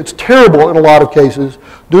is. It's terrible in a lot of cases,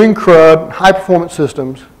 doing CRUD, high performance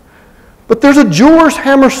systems. But there's a jeweler's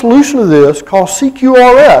hammer solution to this called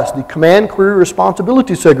CQRS, the Command Query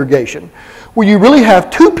Responsibility Segregation, where you really have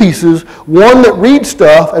two pieces, one that reads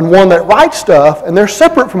stuff and one that writes stuff, and they're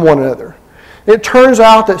separate from one another. It turns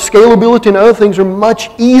out that scalability and other things are much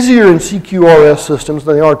easier in CQRS systems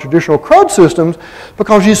than they are in traditional CRUD systems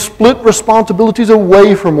because you split responsibilities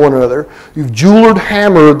away from one another. You've jeweler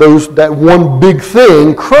hammered that one big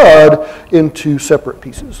thing, CRUD, into separate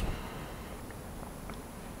pieces.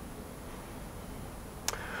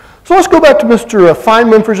 So let's go back to Mr.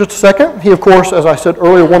 Feynman for just a second. He, of course, as I said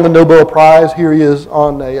earlier, won the Nobel Prize. Here he is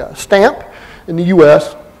on a stamp in the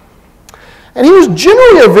US. And he was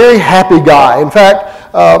generally a very happy guy. In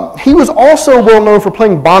fact, he was also well known for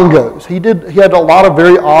playing bongos. He had a lot of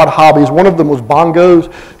very odd hobbies. One of them was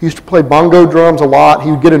bongos. He used to play bongo drums a lot.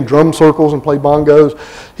 He would get in drum circles and play bongos.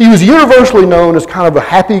 He was universally known as kind of a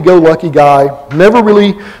happy-go-lucky guy, never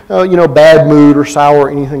really, bad mood or sour or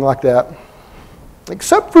anything like that,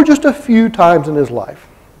 except for just a few times in his life.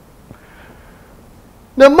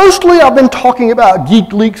 Now, mostly I've been talking about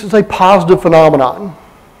geek leaks as a positive phenomenon.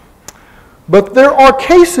 But there are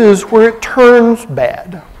cases where it turns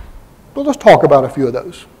bad. So let's talk about a few of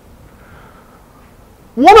those.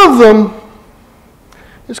 One of them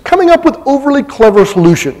is coming up with overly clever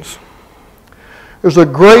solutions. There's a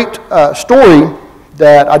great story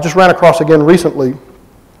that I just ran across again recently,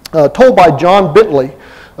 told by John Bentley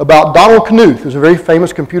about Donald Knuth, who's a very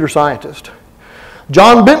famous computer scientist.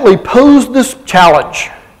 John Bentley posed this challenge.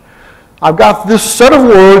 I've got this set of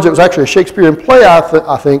words. It was actually a Shakespearean play,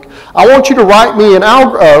 I think. I want you to write me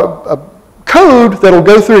a code that will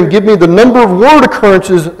go through and give me the number of word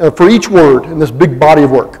occurrences for each word in this big body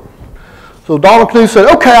of work. So Donald Knuth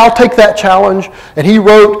said, okay, I'll take that challenge. And he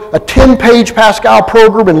wrote a 10-page Pascal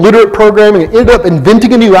program in literate programming and ended up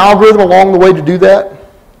inventing a new algorithm along the way to do that.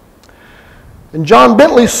 And John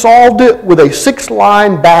Bentley solved it with a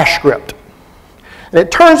 6-line bash script. And it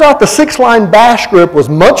turns out the 6-line bash script was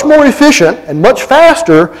much more efficient and much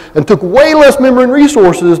faster and took way less memory and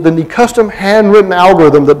resources than the custom handwritten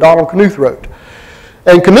algorithm that Donald Knuth wrote.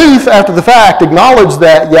 And Knuth, after the fact, acknowledged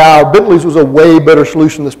that, yeah, Bentley's was a way better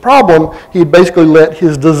solution to this problem. He had basically let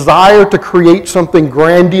his desire to create something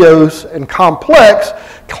grandiose and complex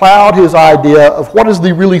cloud his idea of what is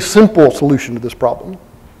the really simple solution to this problem.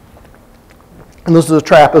 And this is a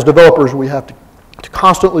trap as developers we have to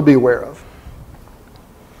constantly be aware of.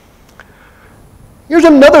 Here's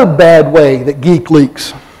another bad way that geek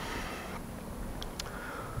leaks.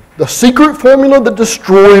 The secret formula that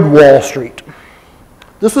destroyed Wall Street.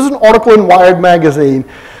 This is an article in Wired magazine.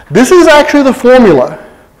 This is actually the formula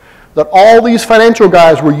that all these financial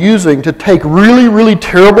guys were using to take really, really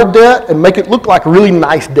terrible debt and make it look like really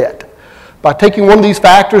nice debt. By taking one of these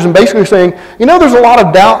factors and basically saying, there's a lot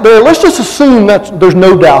of doubt there. Let's just assume that there's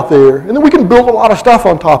no doubt there. And then we can build a lot of stuff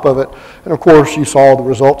on top of it. And of course, you saw the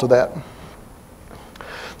results of that.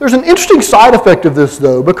 There's an interesting side effect of this,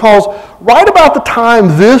 though, because right about the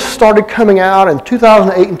time this started coming out in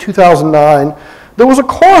 2008 and 2009, there was a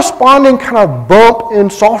corresponding kind of bump in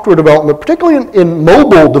software development, particularly in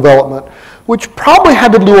mobile development, which probably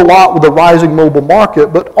had to do a lot with the rising mobile market,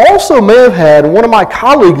 but also may have had, and one of my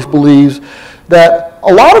colleagues believes, that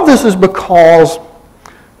a lot of this is because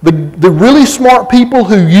the really smart people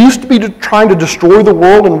who used to be trying to destroy the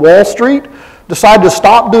world in Wall Street decided to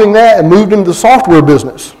stop doing that and moved into the software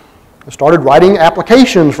business. They started writing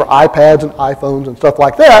applications for iPads and iPhones and stuff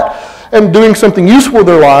like that and doing something useful with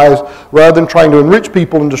their lives rather than trying to enrich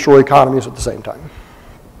people and destroy economies at the same time.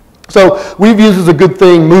 So we've used as a good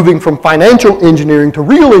thing moving from financial engineering to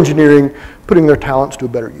real engineering, putting their talents to a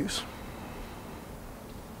better use.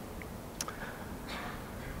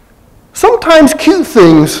 Sometimes cute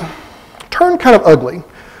things turn kind of ugly.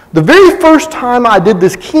 The very first time I did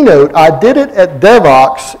this keynote, I did it at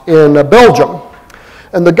Devox in Belgium.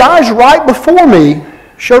 And the guys right before me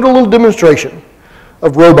showed a little demonstration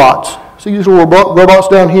of robots. So these little robots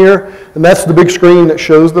down here, and that's the big screen that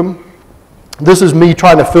shows them. This is me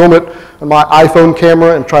trying to film it on my iPhone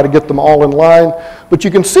camera and try to get them all in line. But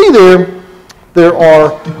you can see there are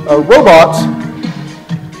robots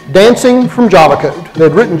dancing from Java code.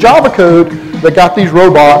 They'd written Java code that got these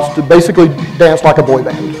robots to basically dance like a boy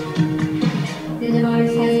band.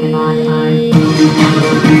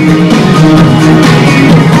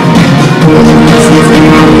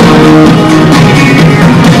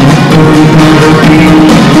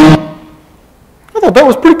 I thought that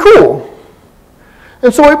was pretty cool.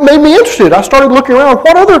 And so it made me interested. I started looking around,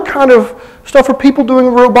 what other kind of stuff are people doing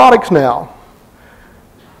in robotics now?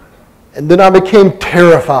 And then I became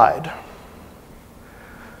terrified.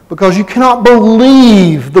 Because you cannot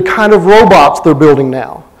believe the kind of robots they're building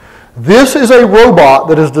now. This is a robot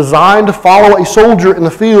that is designed to follow a soldier in the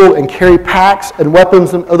field and carry packs and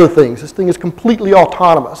weapons and other things. This thing is completely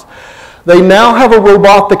autonomous. They now have a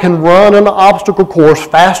robot that can run an obstacle course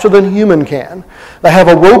faster than a human can. They have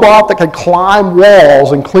a robot that can climb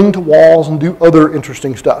walls and cling to walls and do other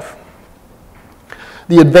interesting stuff.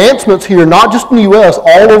 The advancements here, not just in the US,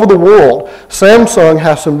 all over the world, Samsung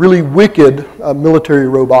has some really wicked military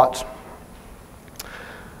robots.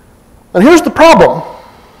 And here's the problem.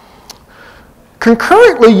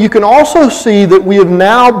 Concurrently, you can also see that we have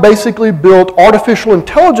now basically built artificial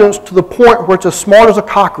intelligence to the point where it's as smart as a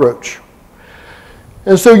cockroach.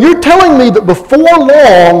 And so you're telling me that before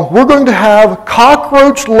long, we're going to have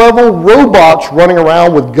cockroach-level robots running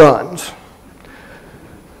around with guns.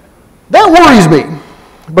 That worries me,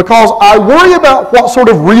 because I worry about what sort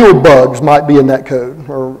of real bugs might be in that code,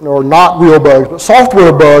 or not real bugs, but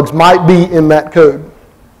software bugs might be in that code.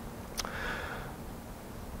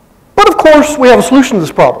 But of course, we have a solution to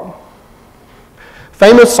this problem.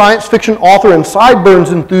 Famous science fiction author and sideburns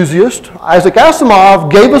enthusiast Isaac Asimov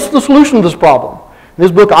gave us the solution to this problem in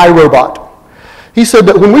his book, I, Robot. He said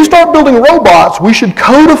that when we start building robots, we should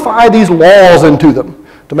codify these laws into them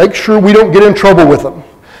to make sure we don't get in trouble with them.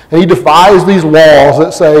 And he devised these laws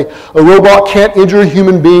that say a robot can't injure a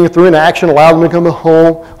human being through an action, allow them to come to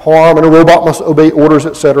harm, and a robot must obey orders,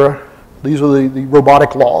 etc. These are the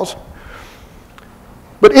robotic laws.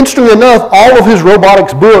 But interestingly enough, all of his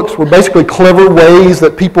robotics books were basically clever ways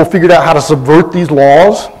that people figured out how to subvert these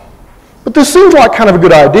laws. But this seems like kind of a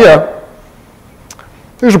good idea.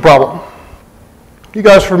 Here's a problem. You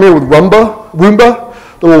guys familiar with Roomba?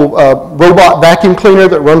 The little robot vacuum cleaner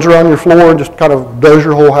that runs around your floor and just kind of does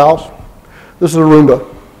your whole house? This is a Roomba.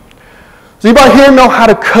 Does anybody here know how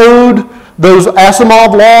to code those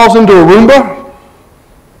Asimov laws into a Roomba?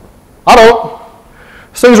 I don't.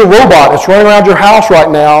 This thing's a robot. It's running around your house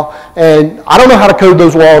right now, and I don't know how to code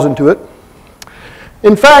those laws into it.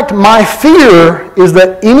 In fact, my fear is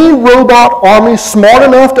that any robot army smart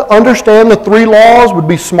enough to understand the 3 laws would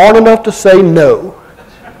be smart enough to say no.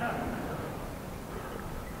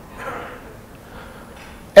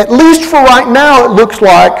 At least for right now, it looks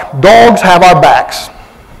like dogs have our backs.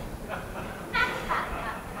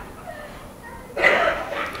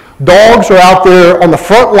 Dogs are out there on the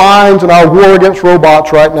front lines in our war against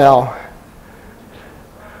robots right now.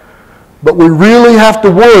 But we really have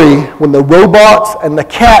to worry when the robots and the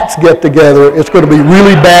cats get together, it's going to be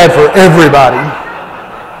really bad for everybody.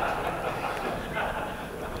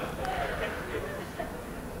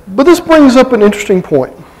 But this brings up an interesting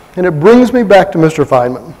point, and it brings me back to Mr.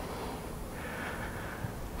 Feynman.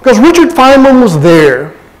 Because Richard Feynman was there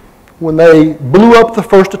when they blew up the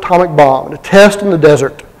first atomic bomb in a test in the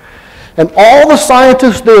desert. And all the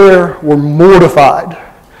scientists there were mortified.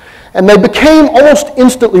 And they became almost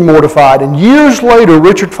instantly mortified. And years later,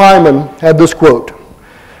 Richard Feynman had this quote.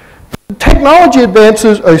 Technology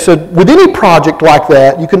advances, he said, with any project like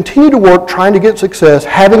that, you continue to work trying to get success,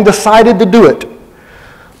 having decided to do it.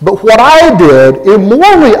 But what I did,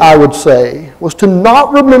 immorally I would say, was to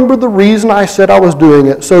not remember the reason I said I was doing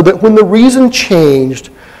it, so that when the reason changed,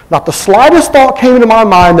 not the slightest thought came into my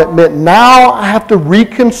mind that meant now I have to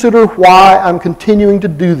reconsider why I'm continuing to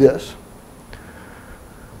do this.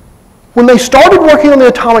 When they started working on the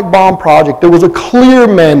atomic bomb project, there was a clear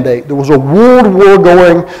mandate. There was a world war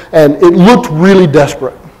going, and it looked really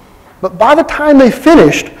desperate. But by the time they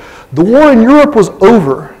finished, the war in Europe was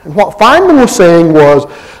over. And what Feynman was saying was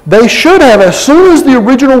they should have, as soon as the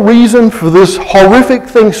original reason for this horrific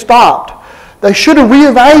thing stopped, they should have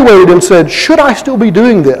reevaluated and said, should I still be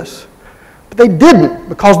doing this? But they didn't,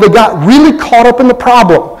 because they got really caught up in the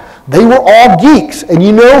problem. They were all geeks, and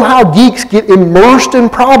you know how geeks get immersed in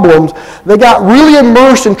problems. They got really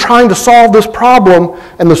immersed in trying to solve this problem,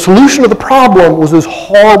 and the solution to the problem was this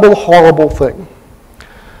horrible, horrible thing.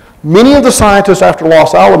 Many of the scientists after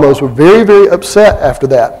Los Alamos were very, very upset after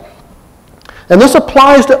that. And this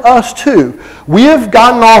applies to us too. We have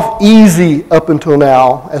gotten off easy up until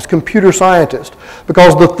now as computer scientists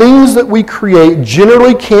because the things that we create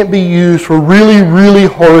generally can't be used for really, really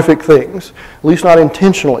horrific things, at least not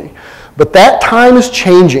intentionally. But that time is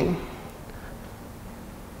changing.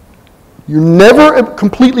 You're never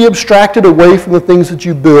completely abstracted away from the things that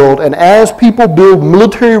you build, and as people build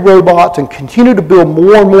military robots and continue to build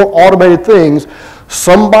more and more automated things,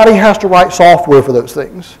 somebody has to write software for those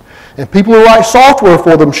things. And people who write software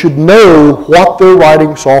for them should know what they're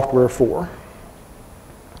writing software for.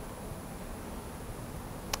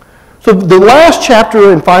 So the last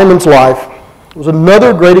chapter in Feynman's life was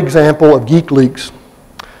another great example of geek leaks.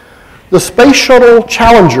 The Space Shuttle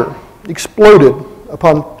Challenger exploded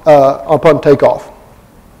upon takeoff.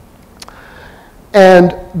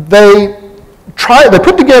 And they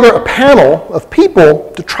put together a panel of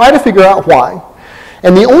people to try to figure out why.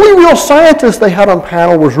 And the only real scientist they had on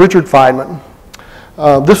panel was Richard Feynman.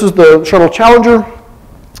 This is the Shuttle Challenger.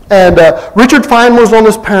 And Richard Feynman was on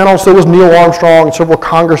this panel, so was Neil Armstrong and several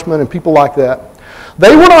congressmen and people like that.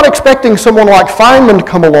 They were not expecting someone like Feynman to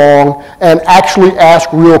come along and actually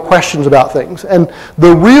ask real questions about things. And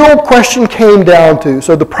the real question came down to,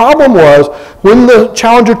 so the problem was, when the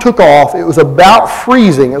Challenger took off, it was about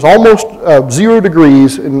freezing. It was almost 0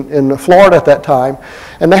 degrees in Florida at that time.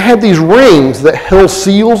 And they had these rings that held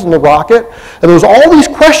seals in the rocket. And there was all these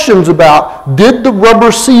questions about, did the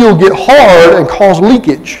rubber seal get hard and cause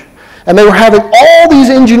leakage? And they were having all these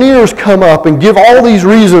engineers come up and give all these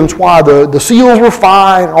reasons why the seals were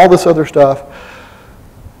fine, all this other stuff.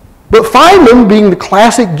 But Feynman, being the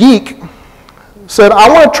classic geek, said,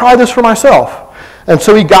 I want to try this for myself. And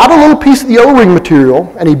so he got a little piece of the O-ring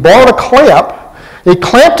material, and he borrowed a clamp, and he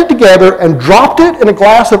clamped it together and dropped it in a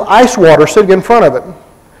glass of ice water sitting in front of him.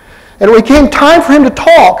 And when it came time for him to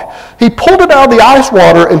talk, he pulled it out of the ice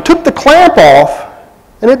water and took the clamp off,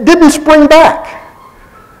 and it didn't spring back.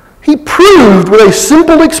 He proved with a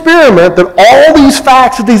simple experiment that all these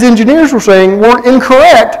facts that these engineers were saying were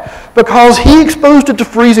incorrect because he exposed it to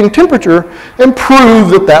freezing temperature and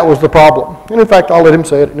proved that that was the problem. And in fact, I'll let him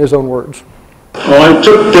say it in his own words. Well, I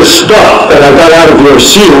took this stuff that I got out of your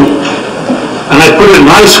seal and I put it in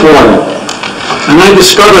ice water. And I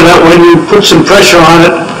discovered that when you put some pressure on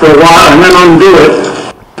it for a while and then undo it,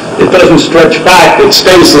 it doesn't stretch back, it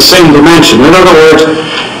stays the same dimension. In other words,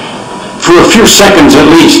 for a few seconds at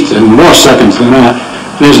least, and more seconds than that,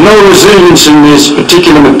 there's no resilience in this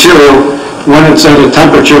particular material when it's at a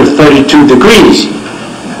temperature of 32 degrees.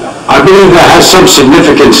 I believe that has some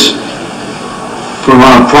significance for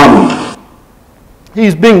our problem.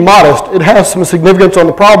 He's being modest. It has some significance on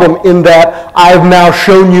the problem in that I've now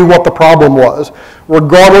shown you what the problem was.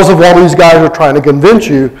 Regardless of what these guys are trying to convince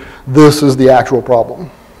you, this is the actual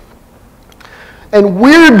problem. And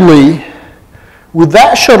weirdly, with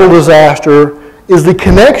that shuttle disaster is the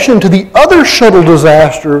connection to the other shuttle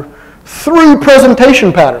disaster through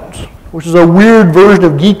presentation patterns, which is a weird version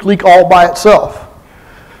of Geek Leak all by itself.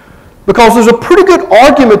 Because there's a pretty good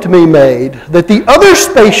argument to be made that the other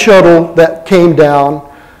space shuttle that came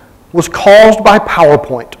down was caused by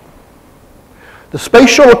PowerPoint. The Space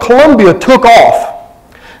Shuttle Columbia took off,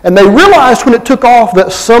 and they realized when it took off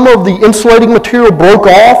that some of the insulating material broke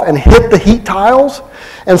off and hit the heat tiles.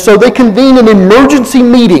 And so they convened an emergency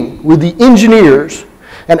meeting with the engineers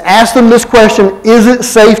and asked them this question, is it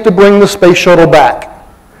safe to bring the space shuttle back?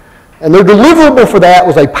 And their deliverable for that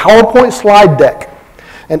was a PowerPoint slide deck.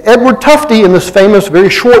 And Edward Tufte, in this famous, very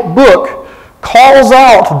short book, calls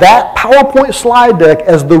out that PowerPoint slide deck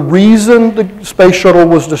as the reason the space shuttle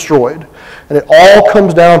was destroyed. And it all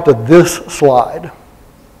comes down to this slide.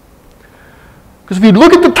 Because if you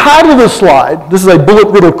look at the title of this slide, this is a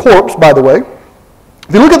bullet-riddled corpse, by the way.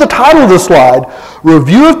 If you look at the title of the slide,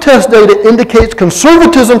 Review of Test Data Indicates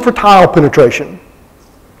Conservatism for Tile Penetration.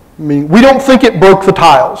 I mean, we don't think it broke the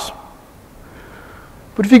tiles.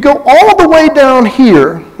 But if you go all the way down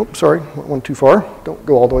here, oops, sorry, went one too far. Don't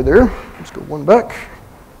go all the way there. Let's go one back.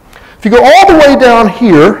 If you go all the way down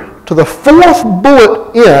here to the fourth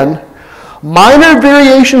bullet in, minor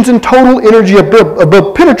variations in total energy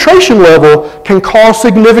above penetration level can cause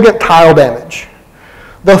significant tile damage.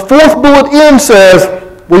 The fourth bullet in says,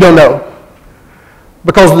 we don't know.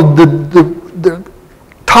 Because the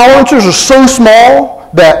tolerances are so small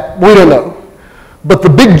that we don't know. But the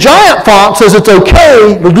big giant font says it's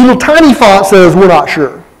okay, the little tiny font says we're not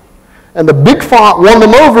sure. And the big font won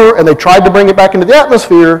them over, and they tried to bring it back into the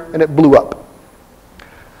atmosphere, and it blew up.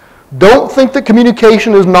 Don't think that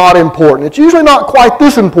communication is not important. It's usually not quite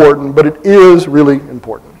this important, but it is really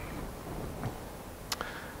important.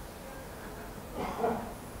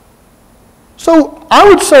 So I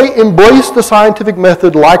would say embrace the scientific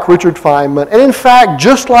method like Richard Feynman, and in fact,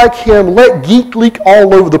 just like him, let Geek leak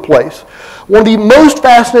all over the place. One of the most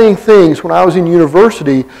fascinating things when I was in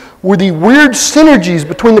university were the weird synergies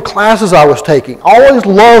between the classes I was taking. I always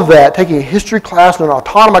loved that, taking a history class and an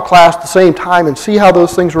autonomous class at the same time and see how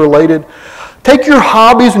those things are related. Take your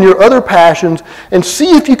hobbies and your other passions and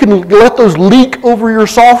see if you can let those leak over your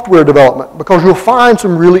software development, because you'll find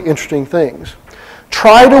some really interesting things.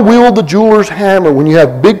 Try to wield the jeweler's hammer when you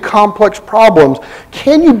have big complex problems.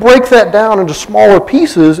 Can you break that down into smaller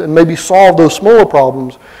pieces and maybe solve those smaller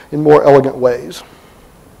problems in more elegant ways?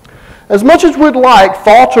 As much as we'd like,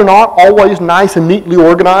 thoughts are not always nice and neatly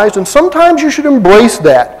organized, and sometimes you should embrace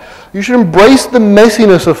that. You should embrace the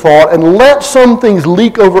messiness of thought and let some things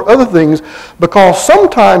leak over other things, because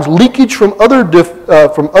sometimes leakage from other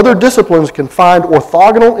disciplines can find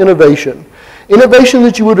orthogonal innovation. Innovation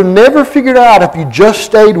that you would have never figured out if you just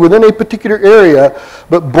stayed within a particular area,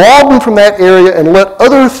 but broaden from that area and let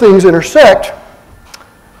other things intersect,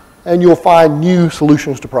 and you'll find new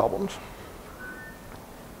solutions to problems.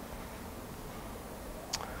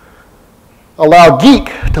 Allow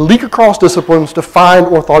Geek to leak across disciplines to find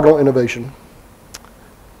orthogonal innovation.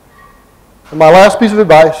 And my last piece of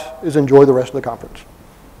advice is enjoy the rest of the conference.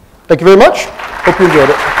 Thank you very much. Hope you enjoyed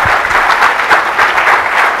it.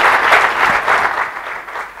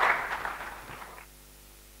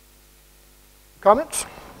 Comments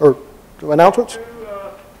or announcements?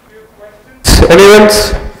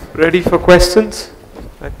 Anyone's ready for questions?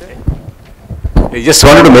 Okay. I just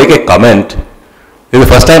wanted to make a comment. This is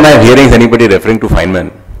the first time I'm hearing anybody referring to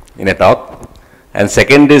Feynman in a talk. And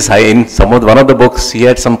second is, in one of the books, he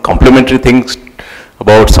had some complimentary things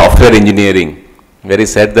about software engineering, where he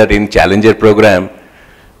said that in Challenger program,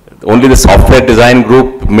 only the software design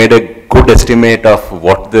group made a good estimate of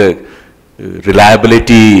what the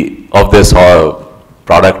reliability of this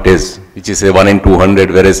product is, which is a 1 in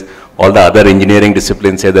 200, whereas all the other engineering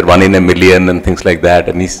disciplines say that 1 in a million and things like that.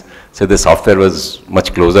 And he said the software was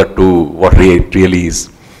much closer to what it really is.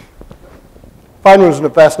 Feynman's a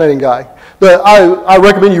fascinating guy. I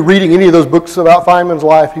recommend you reading any of those books about Feynman's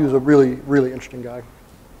life. He was a really, really interesting guy.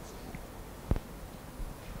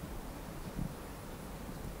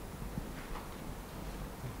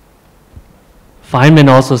 Feynman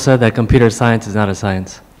also said that computer science is not a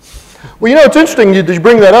science. Well, you know, it's interesting that you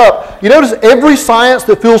bring that up. You notice every science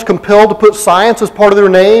that feels compelled to put science as part of their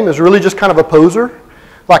name is really just kind of a poser.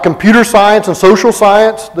 Like computer science and social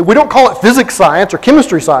science. We don't call it physics science or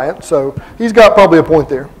chemistry science, so he's got probably a point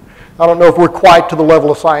there. I don't know if we're quite to the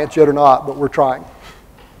level of science yet or not, but we're trying.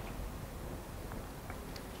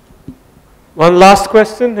 One last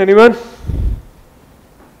question, anyone?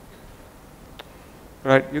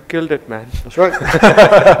 All right, you killed it, man. That's right.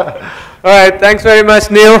 All right, thanks very much,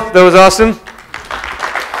 Neal. That was awesome.